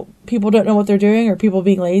 people don't know what they're doing or people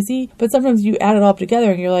being lazy? But sometimes you add it all up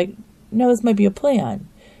together and you're like, no, this might be a plan.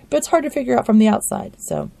 But it's hard to figure out from the outside,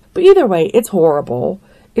 so... But either way, it's horrible.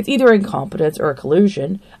 It's either incompetence or a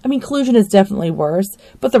collusion. I mean, collusion is definitely worse,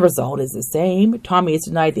 but the result is the same. Tommy has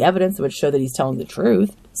denied the evidence that would show that he's telling the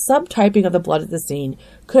truth. Subtyping of the blood at the scene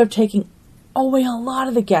could have taken away a lot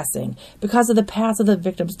of the guessing, because of the paths that the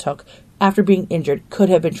victims took after being injured could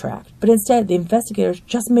have been tracked. But instead, the investigators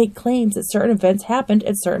just made claims that certain events happened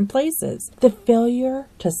at certain places. The failure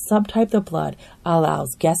to subtype the blood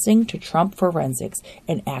allows guessing to trump forensics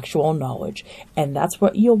and actual knowledge. And that's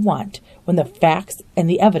what you'll want when the facts and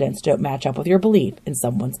the evidence don't match up with your belief in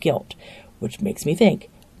someone's guilt. Which makes me think,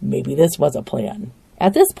 maybe this was a plan.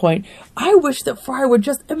 At this point, I wish that Fry would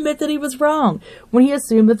just admit that he was wrong when he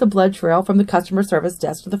assumed that the blood trail from the customer service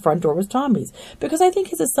desk to the front door was Tommy's. Because I think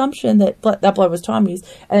his assumption that that blood was Tommy's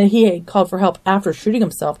and he had called for help after shooting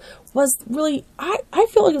himself was really, I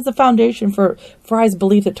feel like it's the foundation for Fry's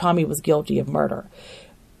belief that Tommy was guilty of murder.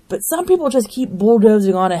 But some people just keep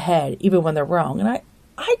bulldozing on ahead even when they're wrong. And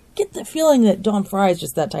I get the feeling that Don Fry is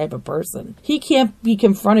just that type of person. He can't be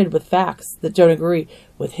confronted with facts that don't agree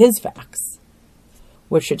with his facts.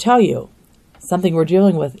 Which should tell you, something we're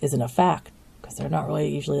dealing with isn't a fact, because they're not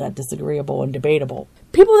really usually that disagreeable and debatable.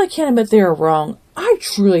 People that can't admit they are wrong, I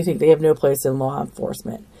truly think they have no place in law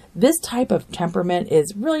enforcement. This type of temperament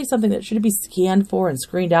is really something that should be scanned for and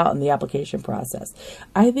screened out in the application process.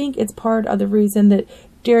 I think it's part of the reason that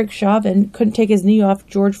Derek Chauvin couldn't take his knee off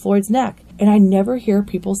George Floyd's neck. And I never hear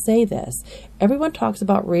people say this. Everyone talks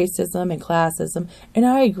about racism and classism, and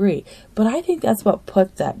I agree. But I think that's what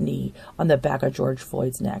put that knee on the back of George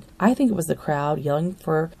Floyd's neck. I think it was the crowd yelling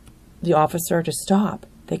for the officer to stop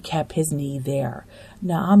that kept his knee there.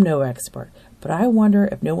 Now, I'm no expert, but I wonder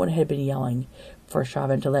if no one had been yelling for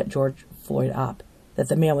Chauvin to let George Floyd up, that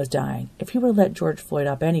the man was dying, if he would have let George Floyd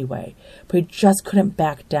up anyway. But he just couldn't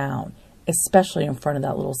back down, especially in front of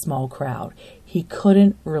that little small crowd. He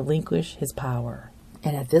couldn't relinquish his power.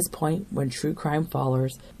 And at this point, when true crime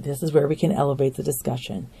follows, this is where we can elevate the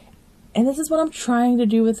discussion. And this is what I'm trying to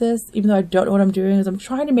do with this, even though I don't know what I'm doing, is I'm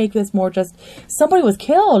trying to make this more just somebody was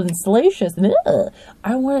killed and salacious. And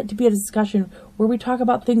I want it to be a discussion where we talk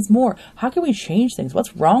about things more. How can we change things?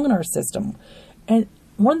 What's wrong in our system? And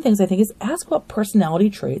one of the things I think is ask what personality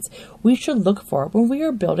traits we should look for when we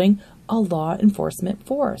are building a law enforcement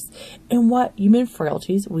force, and what human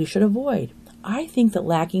frailties we should avoid. I think that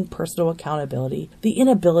lacking personal accountability, the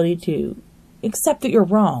inability to accept that you're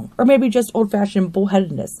wrong, or maybe just old-fashioned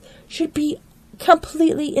bullheadedness, should be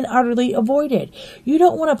completely and utterly avoided. You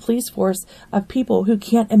don't want a police force of people who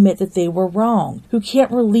can't admit that they were wrong, who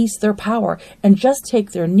can't release their power and just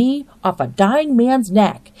take their knee off a dying man's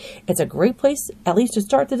neck. It's a great place, at least to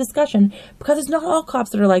start the discussion, because it's not all cops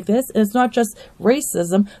that are like this, and it's not just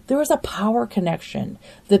racism. There is a power connection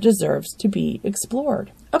that deserves to be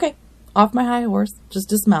explored. Okay. Off my high horse, just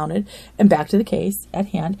dismounted, and back to the case at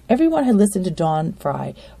hand. Everyone had listened to Dawn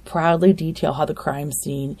Fry proudly detail how the crime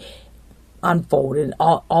scene unfolded and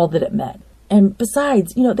all that it meant. And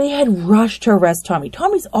besides, they had rushed to arrest Tommy.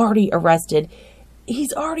 Tommy's already arrested.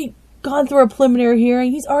 He's already gone through a preliminary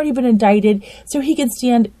hearing. He's already been indicted, so he can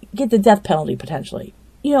get the death penalty potentially.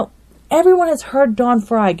 Everyone has heard Dawn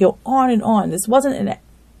Fry go on and on. This wasn't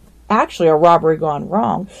actually a robbery gone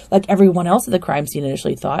wrong, like everyone else at the crime scene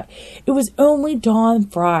initially thought. It was only Dawn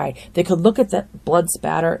Fry that could look at that blood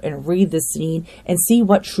spatter and read the scene and see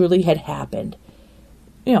what truly had happened,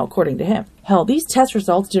 according to him. Hell, these test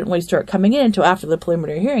results didn't really start coming in until after the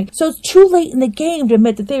preliminary hearing, so it's too late in the game to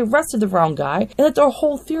admit that they arrested the wrong guy and that their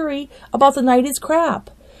whole theory about the night is crap.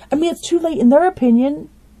 It's too late in their opinion.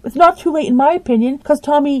 It's not too late in my opinion, because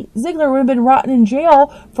Tommy Zeigler would have been rotting in jail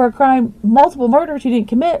for a crime, multiple murders he didn't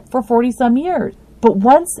commit for 40-some years. But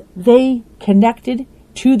once they connected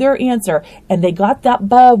to their answer and they got that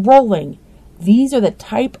ball rolling, these are the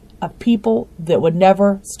type of people that would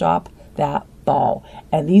never stop that ball.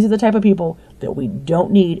 And these are the type of people that we don't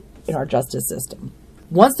need in our justice system.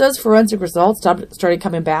 Once those forensic results started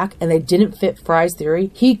coming back and they didn't fit Fry's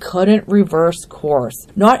theory, he couldn't reverse course.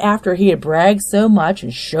 Not after he had bragged so much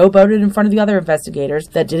and showboated in front of the other investigators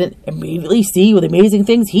that didn't immediately see the amazing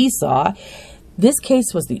things he saw. This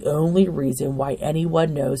case was the only reason why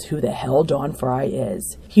anyone knows who the hell Dawn Fry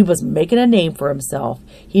is. He was making a name for himself.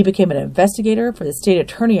 He became an investigator for the state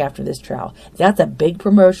attorney after this trial. That's a big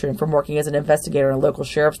promotion from working as an investigator in a local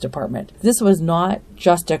sheriff's department. This was not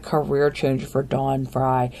just a career changer for Dawn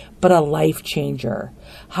Fry, but a life changer.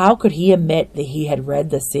 How could he admit that he had read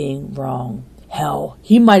the scene wrong? Hell,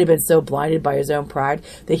 he might have been so blinded by his own pride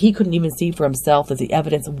that he couldn't even see for himself that the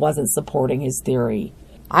evidence wasn't supporting his theory.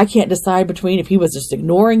 I can't decide between if he was just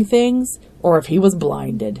ignoring things or if he was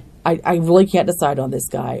blinded. I really can't decide on this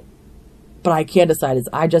guy. But I can decide is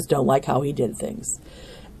I just don't like how he did things.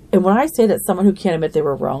 And when I say that someone who can't admit they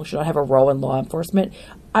were wrong should not have a role in law enforcement,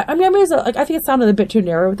 I think it sounded a bit too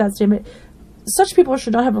narrow with that statement. Such people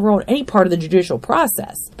should not have a role in any part of the judicial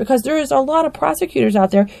process, because there is a lot of prosecutors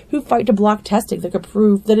out there who fight to block testing that could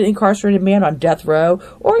prove that an incarcerated man on death row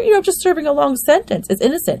or, just serving a long sentence is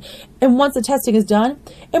innocent. And once the testing is done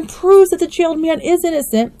and proves that the jailed man is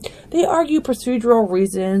innocent, they argue procedural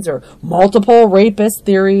reasons or multiple rapist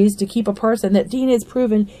theories to keep a person that DNA is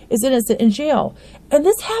proven is innocent in jail. And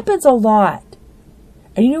this happens a lot.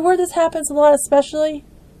 And you know where this happens a lot, especially?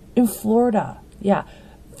 In Florida. Yeah.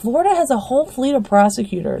 Florida has a whole fleet of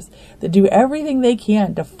prosecutors that do everything they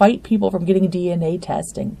can to fight people from getting DNA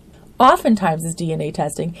testing. Oftentimes, this DNA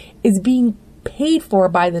testing is being paid for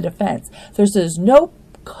by the defense. So there's no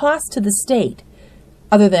cost to the state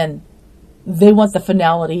other than they want the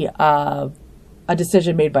finality of a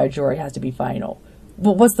decision made by a jury has to be final.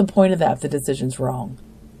 But what's the point of that if the decision's wrong?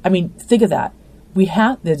 Think of that.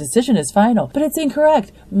 The decision is final, but it's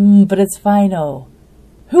incorrect. But it's final.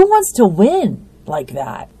 Who wants to win like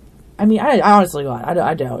that? I honestly don't.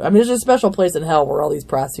 I don't. There's a special place in hell where all these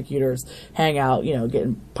prosecutors hang out,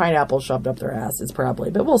 getting pineapples shoved up their asses probably,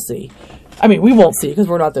 but we'll see. We won't see because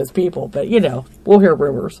we're not those people, but we'll hear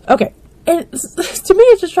rumors. Okay. And to me,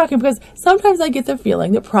 it's just shocking because sometimes I get the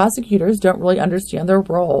feeling that prosecutors don't really understand their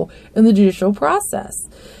role in the judicial process.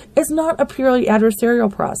 It's not a purely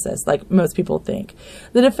adversarial process like most people think.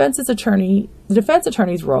 The defense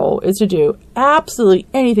attorney's role is to do absolutely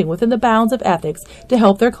anything within the bounds of ethics to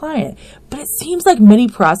help their client. But it seems like many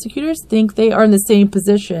prosecutors think they are in the same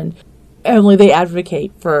position, only they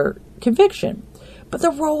advocate for conviction. But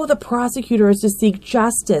the role of the prosecutor is to seek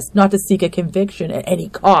justice, not to seek a conviction at any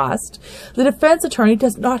cost. The defense attorney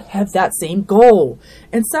does not have that same goal.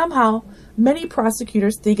 And somehow, many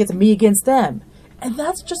prosecutors think it's me against them. And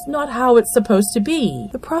that's just not how it's supposed to be.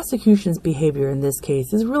 The prosecution's behavior in this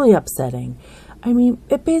case is really upsetting.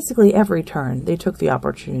 At basically every turn, they took the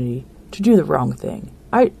opportunity to do the wrong thing.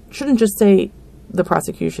 I shouldn't just say the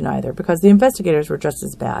prosecution either, because the investigators were just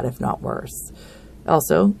as bad, if not worse.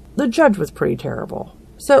 Also, the judge was pretty terrible.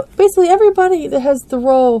 So basically everybody that has the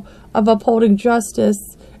role of upholding justice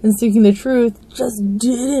and seeking the truth just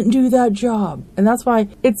didn't do that job. And that's why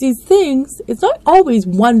it's these things, it's not always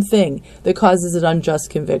one thing that causes an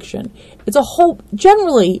unjust conviction.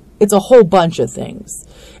 Generally, it's a whole bunch of things.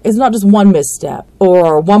 It's not just one misstep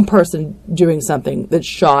or one person doing something that's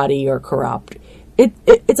shoddy or corrupt.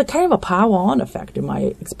 it's a kind of a pile-on effect in my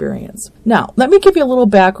experience. Now, let me give you a little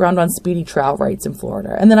background on speedy trial rights in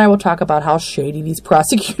Florida, and then I will talk about how shady these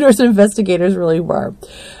prosecutors and investigators really were.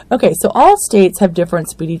 Okay, so all states have different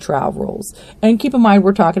speedy trial rules, and keep in mind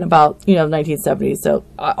we're talking about 1970s. So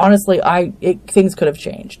honestly, things could have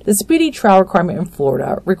changed. The speedy trial requirement in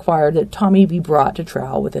Florida required that Tommy be brought to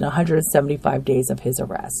trial within 175 days of his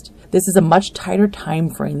arrest. This is a much tighter time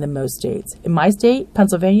frame than most states. In my state,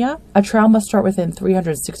 Pennsylvania, a trial must start within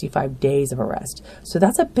 365 days of arrest. So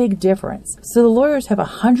that's a big difference. So the lawyers have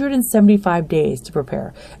 175 days to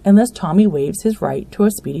prepare unless Tommy waives his right to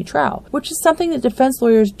a speedy trial, which is something that defense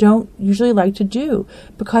lawyers don't usually like to do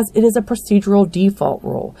because it is a procedural default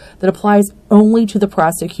rule that applies only to the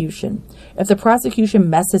prosecution. If the prosecution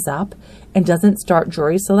messes up and doesn't start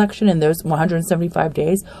jury selection in those 175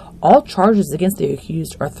 days, all charges against the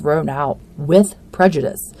accused are thrown out with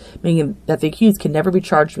prejudice, meaning that the accused can never be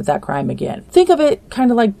charged with that crime again. Think of it kind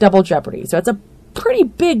of like double jeopardy. So it's a pretty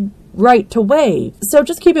big right to waive. So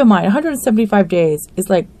just keep in mind, 175 days is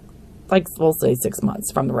like we'll say 6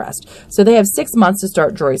 months from the rest. So they have 6 months to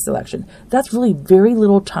start jury selection. That's really very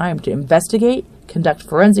little time to investigate, conduct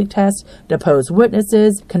forensic tests, depose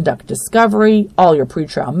witnesses, conduct discovery, all your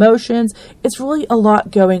pretrial motions. It's really a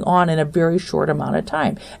lot going on in a very short amount of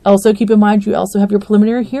time. Also, keep in mind, you also have your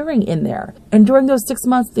preliminary hearing in there. And during those 6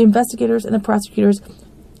 months, the investigators and the prosecutors,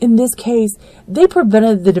 in this case, they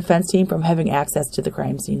prevented the defense team from having access to the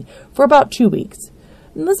crime scene for about 2 weeks.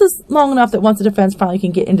 And this is long enough that once the defense finally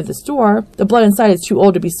can get into the store, the blood inside is too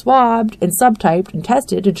old to be swabbed and subtyped and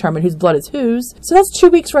tested to determine whose blood is whose. So that's 2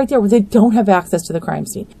 weeks right there where they don't have access to the crime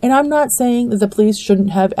scene. And I'm not saying that the police shouldn't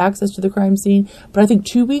have access to the crime scene, but I think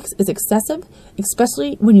 2 weeks is excessive,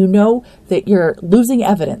 especially when you know that you're losing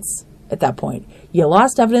evidence at that point. You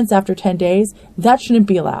lost evidence after 10 days. That shouldn't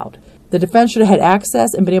be allowed. The defense should have had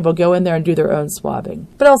access and been able to go in there and do their own swabbing.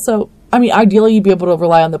 But also, ideally you'd be able to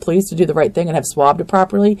rely on the police to do the right thing and have swabbed it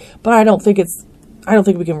properly, but I don't think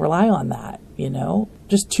we can rely on that,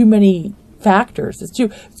 Just too many factors. It's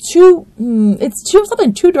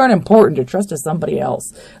something too darn important to trust to somebody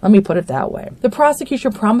else. Let me put it that way. The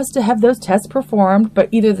prosecution promised to have those tests performed, but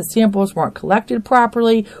either the samples weren't collected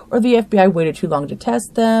properly or the FBI waited too long to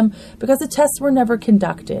test them because the tests were never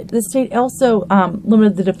conducted. The state also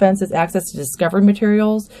limited the defense's access to discovery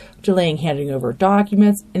materials, delaying handing over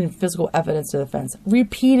documents and physical evidence to the defense.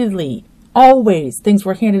 Repeatedly, always, things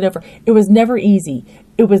were handed over. It was never easy.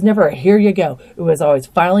 It was never a here you go. It was always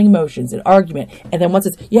filing motions and argument. And then once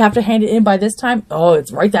you have to hand it in by this time,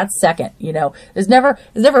 it's right that second, There's never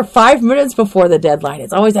 5 minutes before the deadline.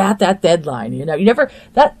 It's always at that deadline,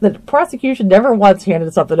 the prosecution never once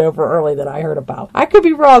handed something over early that I heard about. I could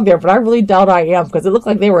be wrong there, but I really doubt I am because it looked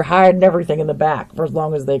like they were hiding everything in the back for as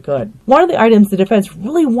long as they could. One of the items the defense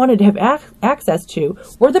really wanted to have access to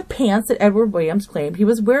were the pants that Edward Williams claimed he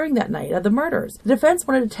was wearing that night of the murders. The defense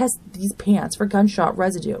wanted to test these pants for gunshot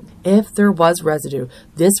residue. If there was residue,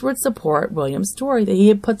 this would support Williams' story that he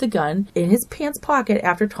had put the gun in his pants pocket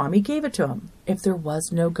after Tommy gave it to him. If there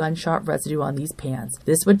was no gunshot residue on these pants,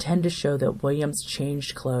 this would tend to show that Williams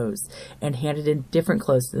changed clothes and handed in different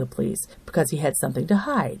clothes to the police because he had something to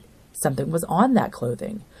hide. Something was on that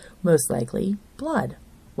clothing. Most likely, blood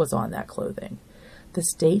was on that clothing. The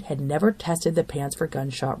state had never tested the pants for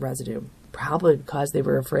gunshot residue, probably because they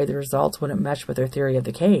were afraid the results wouldn't mesh with their theory of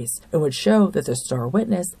the case and would show that the star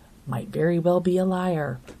witness might very well be a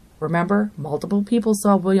liar. Remember, multiple people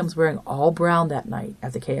saw Williams wearing all brown that night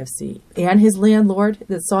at the KFC. And his landlord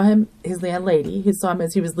that saw him, his landlady, who saw him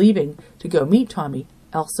as he was leaving to go meet Tommy,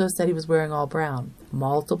 also said he was wearing all brown.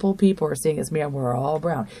 Multiple people are seeing this man wear all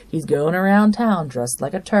brown. He's going around town dressed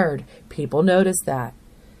like a turd. People noticed that.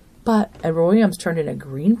 But Edward Williams turned in a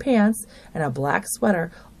green pants and a black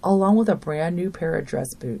sweater along with a brand new pair of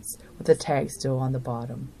dress boots with the tag still on the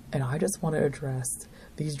bottom. And I just want to address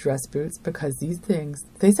these dress boots because these things,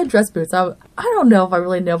 they said dress boots. I don't know if I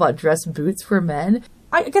really know about dress boots for men.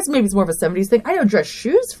 I guess maybe it's more of a 70s thing. I know dress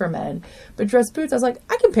shoes for men, but dress boots, I was like,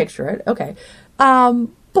 I can picture it. Okay.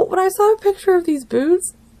 But when I saw a picture of these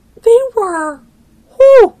boots, were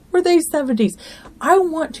they 70s? I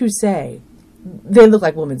want to say they look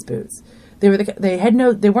like women's boots. They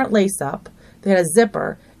weren't lace up. They had a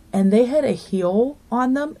zipper and they had a heel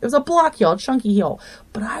on them. It was a block heel, a chunky heel,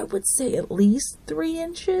 but I would say at least 3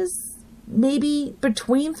 inches, maybe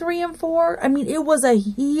between 3 and 4. It was a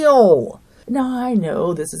heel. Now, I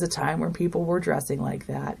know this is a time when people were dressing like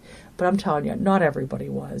that, but I'm telling you, not everybody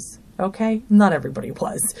was. Okay? Not everybody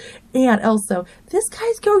was. And also, this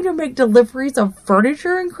guy's going to make deliveries of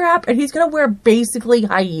furniture and crap, and he's going to wear basically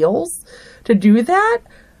high heels to do that?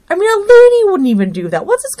 I mean, a lady wouldn't even do that.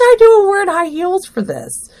 What's this guy doing wearing high heels for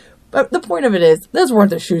this? But the point of it is, those weren't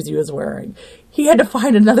the shoes he was wearing. He had to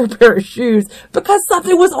find another pair of shoes because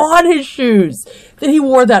something was on his shoes that he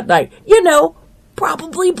wore that night. You know,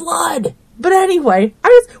 probably blood. But anyway,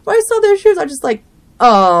 when I saw those shoes, I was just like,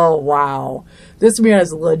 oh, wow. This man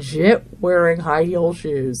is legit wearing high heel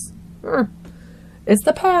shoes. It's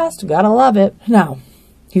the past. Gotta love it. Now,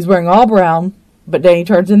 he's wearing all brown, but then he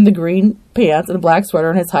turns in the green pants and a black sweater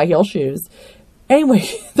and his high heel shoes. Anyway,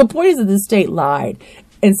 the point is that the state lied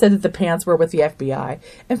and said that the pants were with the FBI.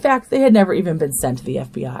 In fact, they had never even been sent to the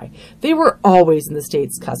FBI. They were always in the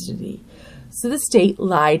state's custody. So the state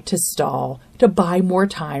lied to stall, to buy more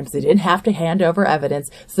time so they didn't have to hand over evidence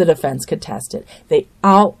so the defense could test it. They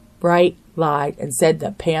outright lied and said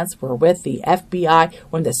the pants were with the FBI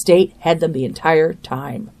when the state had them the entire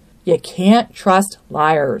time. You can't trust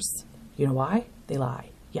liars. You know why? They lie.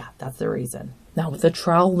 Yeah, that's the reason. Now, with the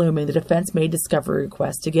trial looming, the defense made discovery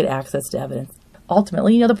requests to get access to evidence.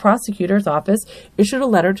 Ultimately, the prosecutor's office issued a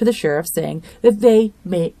letter to the sheriff saying that they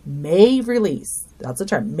may release, that's the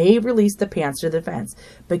term, may release the pants to the defense.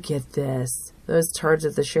 But get this, those charged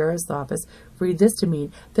at the sheriff's office read this to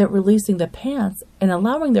mean that releasing the pants and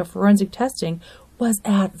allowing their forensic testing was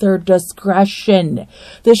at their discretion.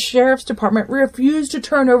 The sheriff's department refused to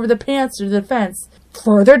turn over the pants to the defense,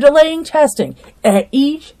 further delaying testing. At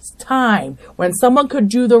each time when someone could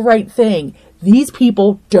do the right thing, these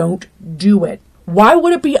people don't do it. Why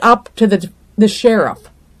would it be up to the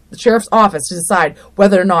sheriff's office to decide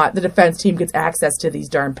whether or not the defense team gets access to these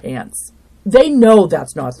darn pants? They know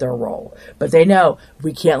that's not their role, but they know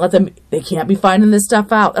we can't let them, they can't be finding this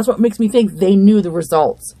stuff out. That's what makes me think they knew the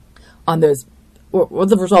results on those, or what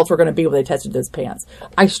the results were going to be when they tested those pants.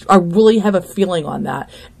 I really have a feeling on that.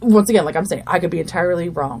 Once again, like I'm saying, I could be entirely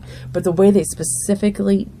wrong, but the way they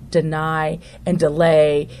specifically deny and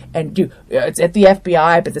delay and do, it's at the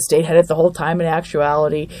FBI, but the state had it the whole time in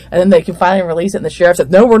actuality, and then they can finally release it, and the sheriff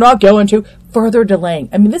said, no, we're not going to, further delaying.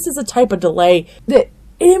 I mean, this is a type of delay that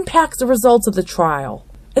it impacts the results of the trial,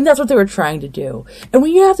 and that's what they were trying to do. And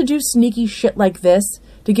when you have to do sneaky shit like this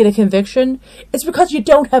to get a conviction, it's because you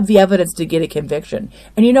don't have the evidence to get a conviction.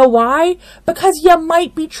 And you know why? Because you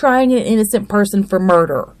might be trying an innocent person for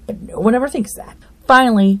murder. And no one ever thinks that.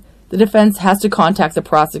 Finally, the defense has to contact the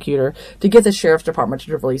prosecutor to get the sheriff's department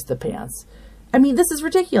to release the pants. I mean, this is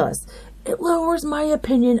ridiculous. It lowers my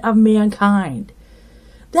opinion of mankind.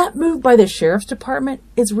 That move by the sheriff's department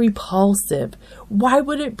is repulsive. Why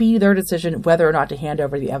would it be their decision whether or not to hand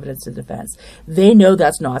over the evidence to the defense? They know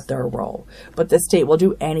that's not their role, but the state will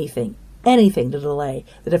do anything to delay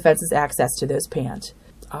the defense's access to those pants.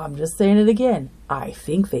 I'm just saying it again. I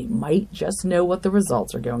think they might just know what the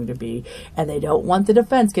results are going to be, and they don't want the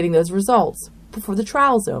defense getting those results before the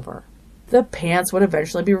trial's over. The pants would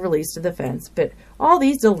eventually be released to the defense, but all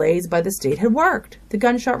these delays by the state had worked. The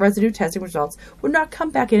gunshot residue testing results would not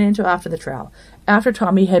come back in until after the trial, after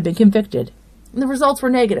Tommy had been convicted, and the results were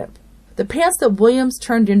negative. The pants that Williams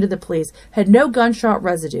turned into the police had no gunshot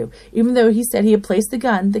residue, even though he said he had placed the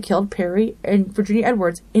gun that killed Perry and Virginia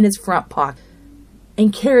Edwards in his front pocket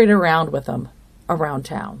and carried it around with him around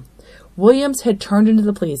town. Williams had turned into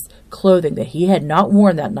the police clothing that he had not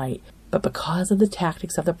worn that night, but because of the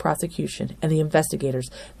tactics of the prosecution and the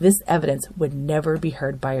investigators, this evidence would never be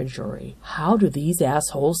heard by a jury. How do these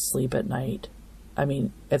assholes sleep at night? I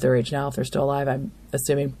mean, at their age now, if they're still alive, I'm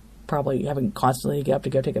assuming probably having constantly to get up to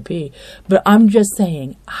go take a pee. But I'm just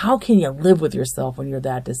saying, how can you live with yourself when you're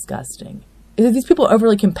that disgusting? Are these people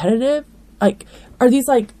overly competitive? Are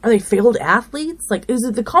they failed athletes? Is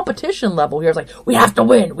it the competition level here? It's like, we have to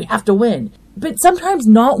win. But sometimes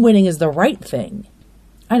not winning is the right thing.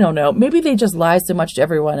 I don't know. Maybe they just lie so much to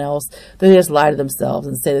everyone else that they just lie to themselves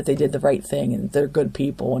and say that they did the right thing and they're good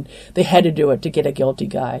people and they had to do it to get a guilty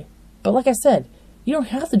guy. But like I said, you don't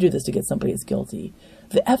have to do this to get somebody that's guilty.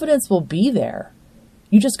 The evidence will be there.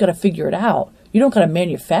 You just got to figure it out. You don't got to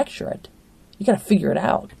manufacture it. You got to figure it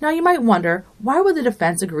out. Now you might wonder, why would the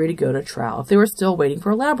defense agree to go to trial if they were still waiting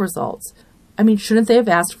for lab results? I mean, shouldn't they have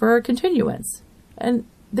asked for a continuance? And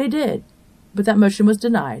they did, but that motion was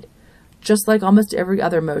denied. Just like almost every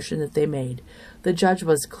other motion that they made, the judge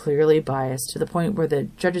was clearly biased to the point where the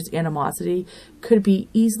judge's animosity could be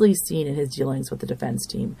easily seen in his dealings with the defense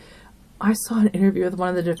team. I saw an interview with one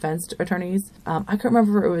of the defense attorneys. I can't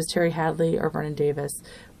remember if it was Terry Hadley or Vernon Davis,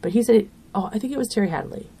 but he said, I think it was Terry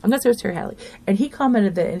Hadley. I'm going to say it was Terry Hadley. And he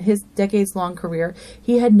commented that in his decades-long career,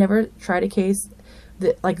 he had never tried a case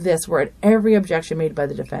like this, where every objection made by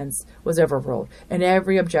the defense was overruled and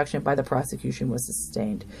every objection by the prosecution was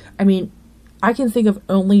sustained. I mean, I can think of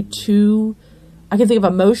only two I can think of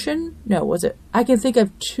a motion. No, was it? I can think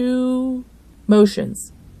of two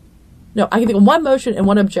motions. No, I can think of one motion and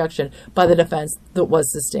one objection by the defense that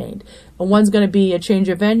was sustained. And one's going to be a change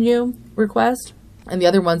of venue request, and the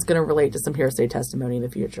other one's going to relate to some hearsay testimony in the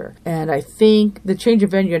future. And I think the change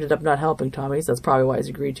of venue ended up not helping Tommy, so that's probably why he's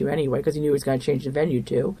agreed to anyway, because he knew he was going to change the venue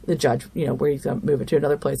to the judge, where he's going to move it to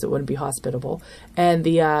another place that wouldn't be hospitable. And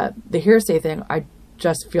the hearsay thing, I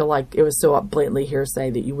just feel like it was so blatantly hearsay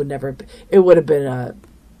that it would have been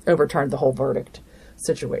overturned the whole verdict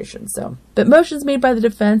situation. So, but motions made by the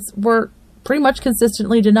defense were pretty much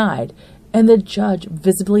consistently denied, and the judge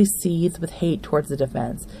visibly seethed with hate towards the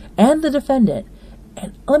defense and the defendant.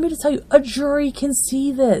 And let me just tell you, a jury can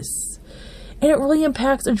see this. And it really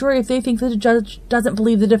impacts a jury if they think that the judge doesn't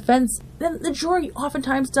believe the defense. Then the jury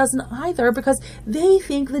oftentimes doesn't either, because they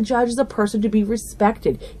think the judge is a person to be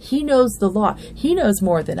respected. He knows the law. He knows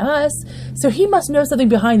more than us. So he must know something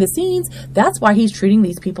behind the scenes. That's why he's treating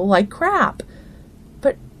these people like crap.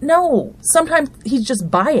 But no, sometimes he's just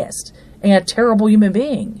biased and a terrible human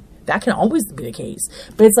being. That can always be the case.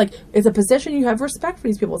 But it's a position you have respect for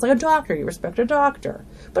these people. It's like a doctor. You respect a doctor.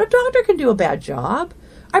 But a doctor can do a bad job.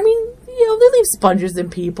 I mean, they leave sponges in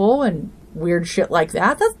people and weird shit like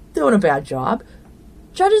that. That's doing a bad job.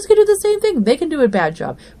 Judges can do the same thing. They can do a bad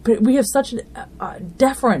job. But we have such a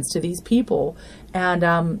deference to these people.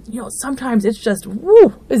 And, sometimes it's just,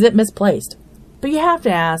 is it misplaced? But you have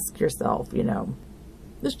to ask yourself,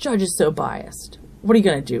 this judge is so biased. What are you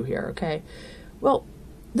going to do here, okay? Well,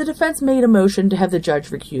 the defense made a motion to have the judge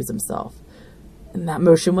recuse himself, and that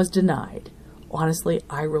motion was denied. Honestly,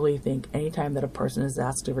 I really think anytime that a person is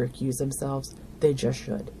asked to recuse themselves, they just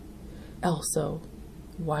should. Also,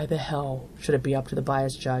 why the hell should it be up to the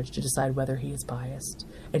biased judge to decide whether he is biased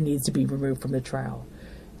and needs to be removed from the trial?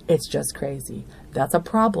 It's just crazy. That's a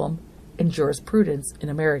problem in jurisprudence in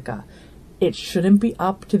America. It shouldn't be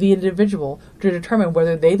up to the individual to determine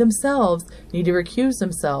whether they themselves need to recuse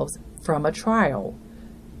themselves from a trial.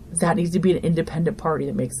 That needs to be an independent party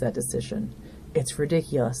that makes that decision. It's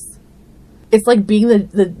ridiculous. It's like being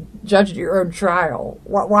the judge of your own trial.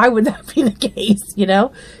 Why would that be the case,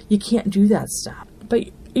 You can't do that stuff. But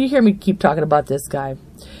you hear me keep talking about this guy,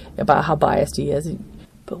 about how biased he is.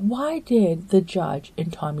 But why did the judge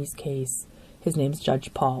in Tommy's case, his name's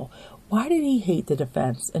Judge Paul, why did he hate the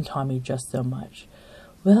defense and Tommy just so much?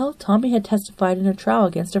 Well, Tommy had testified in a trial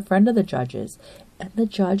against a friend of the judge's, and the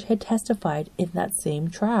judge had testified in that same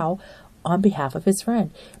trial on behalf of his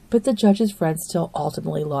friend. But the judge's friend still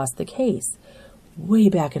ultimately lost the case. Way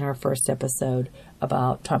back in our first episode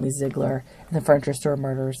about Tommy Zeigler and the furniture store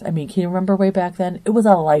murders. I mean, can you remember way back then? It was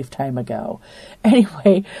a lifetime ago.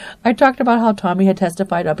 Anyway, I talked about how Tommy had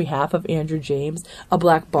testified on behalf of Andrew James, a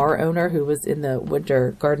black bar owner who was in the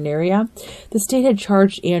Winter Garden area. The state had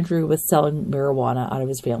charged Andrew with selling marijuana out of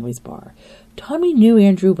his family's bar. Tommy knew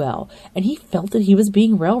Andrew well, and he felt that he was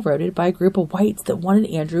being railroaded by a group of whites that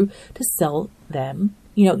wanted Andrew to sell them,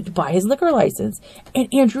 to buy his liquor license.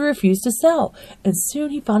 And Andrew refused to sell. And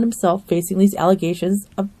soon he found himself facing these allegations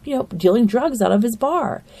of, dealing drugs out of his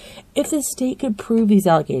bar. If the state could prove these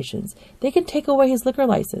allegations, they could take away his liquor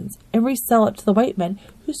license and resell it to the white men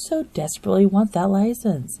who so desperately want that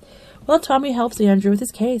license. Well, Tommy helps Andrew with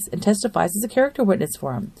his case and testifies as a character witness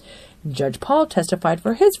for him. Judge Paul testified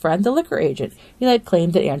for his friend, the liquor agent, who had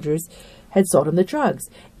claimed that Andrews had sold him the drugs.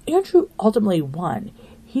 Andrew ultimately won.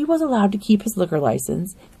 He was allowed to keep his liquor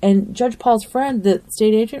license, and Judge Paul's friend, the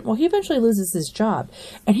state agent, well, he eventually loses his job.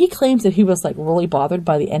 And he claims that he was, really bothered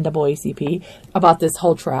by the NAACP about this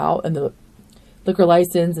whole trial and the liquor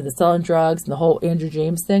license and the selling drugs and the whole Andrew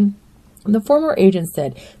James thing. And the former agent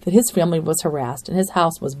said that his family was harassed and his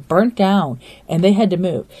house was burnt down and they had to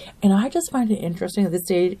move. And I just find it interesting that this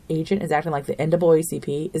state agent is acting like the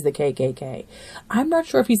NAACP is the KKK. I'm not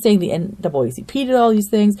sure if he's saying the NAACP did all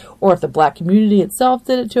these things or if the black community itself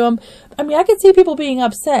did it to him. I mean, I can see people being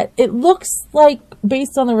upset. It looks like,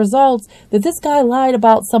 based on the results, that this guy lied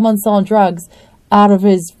about someone selling drugs out of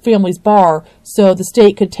his family's bar so the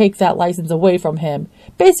state could take that license away from him.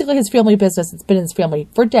 Basically, his family business, it's been in his family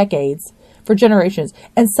for decades, for generations,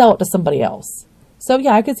 and sell it to somebody else. So,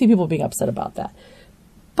 yeah, I could see people being upset about that.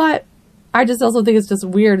 But I just also think it's just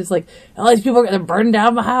weird. It's like, all these people are going to burn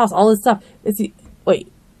down my house, all this stuff.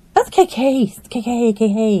 Wait, that's KK.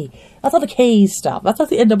 That's all the K stuff. That's not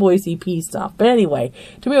the NAACP stuff. But anyway,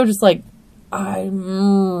 to me, it was just like,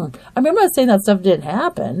 I'm not saying that stuff didn't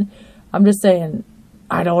happen. I'm just saying,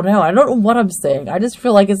 I don't know. I don't know what I'm saying. I just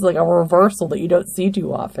feel like it's like a reversal that you don't see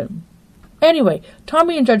too often. Anyway,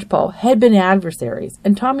 Tommy and Judge Paul had been adversaries,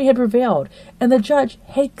 and Tommy had prevailed, and the judge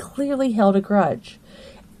had clearly held a grudge.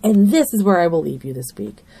 And this is where I will leave you this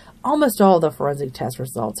week. Almost all the forensic test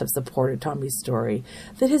results have supported Tommy's story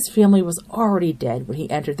that his family was already dead when he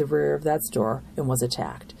entered the rear of that store and was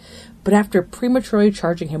attacked. But after prematurely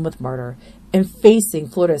charging him with murder and facing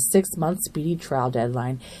Florida's 6-month speedy trial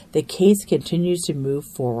deadline, the case continues to move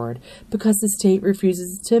forward because the state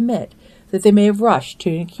refuses to admit that they may have rushed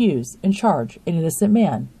to accuse and charge an innocent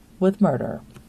man with murder.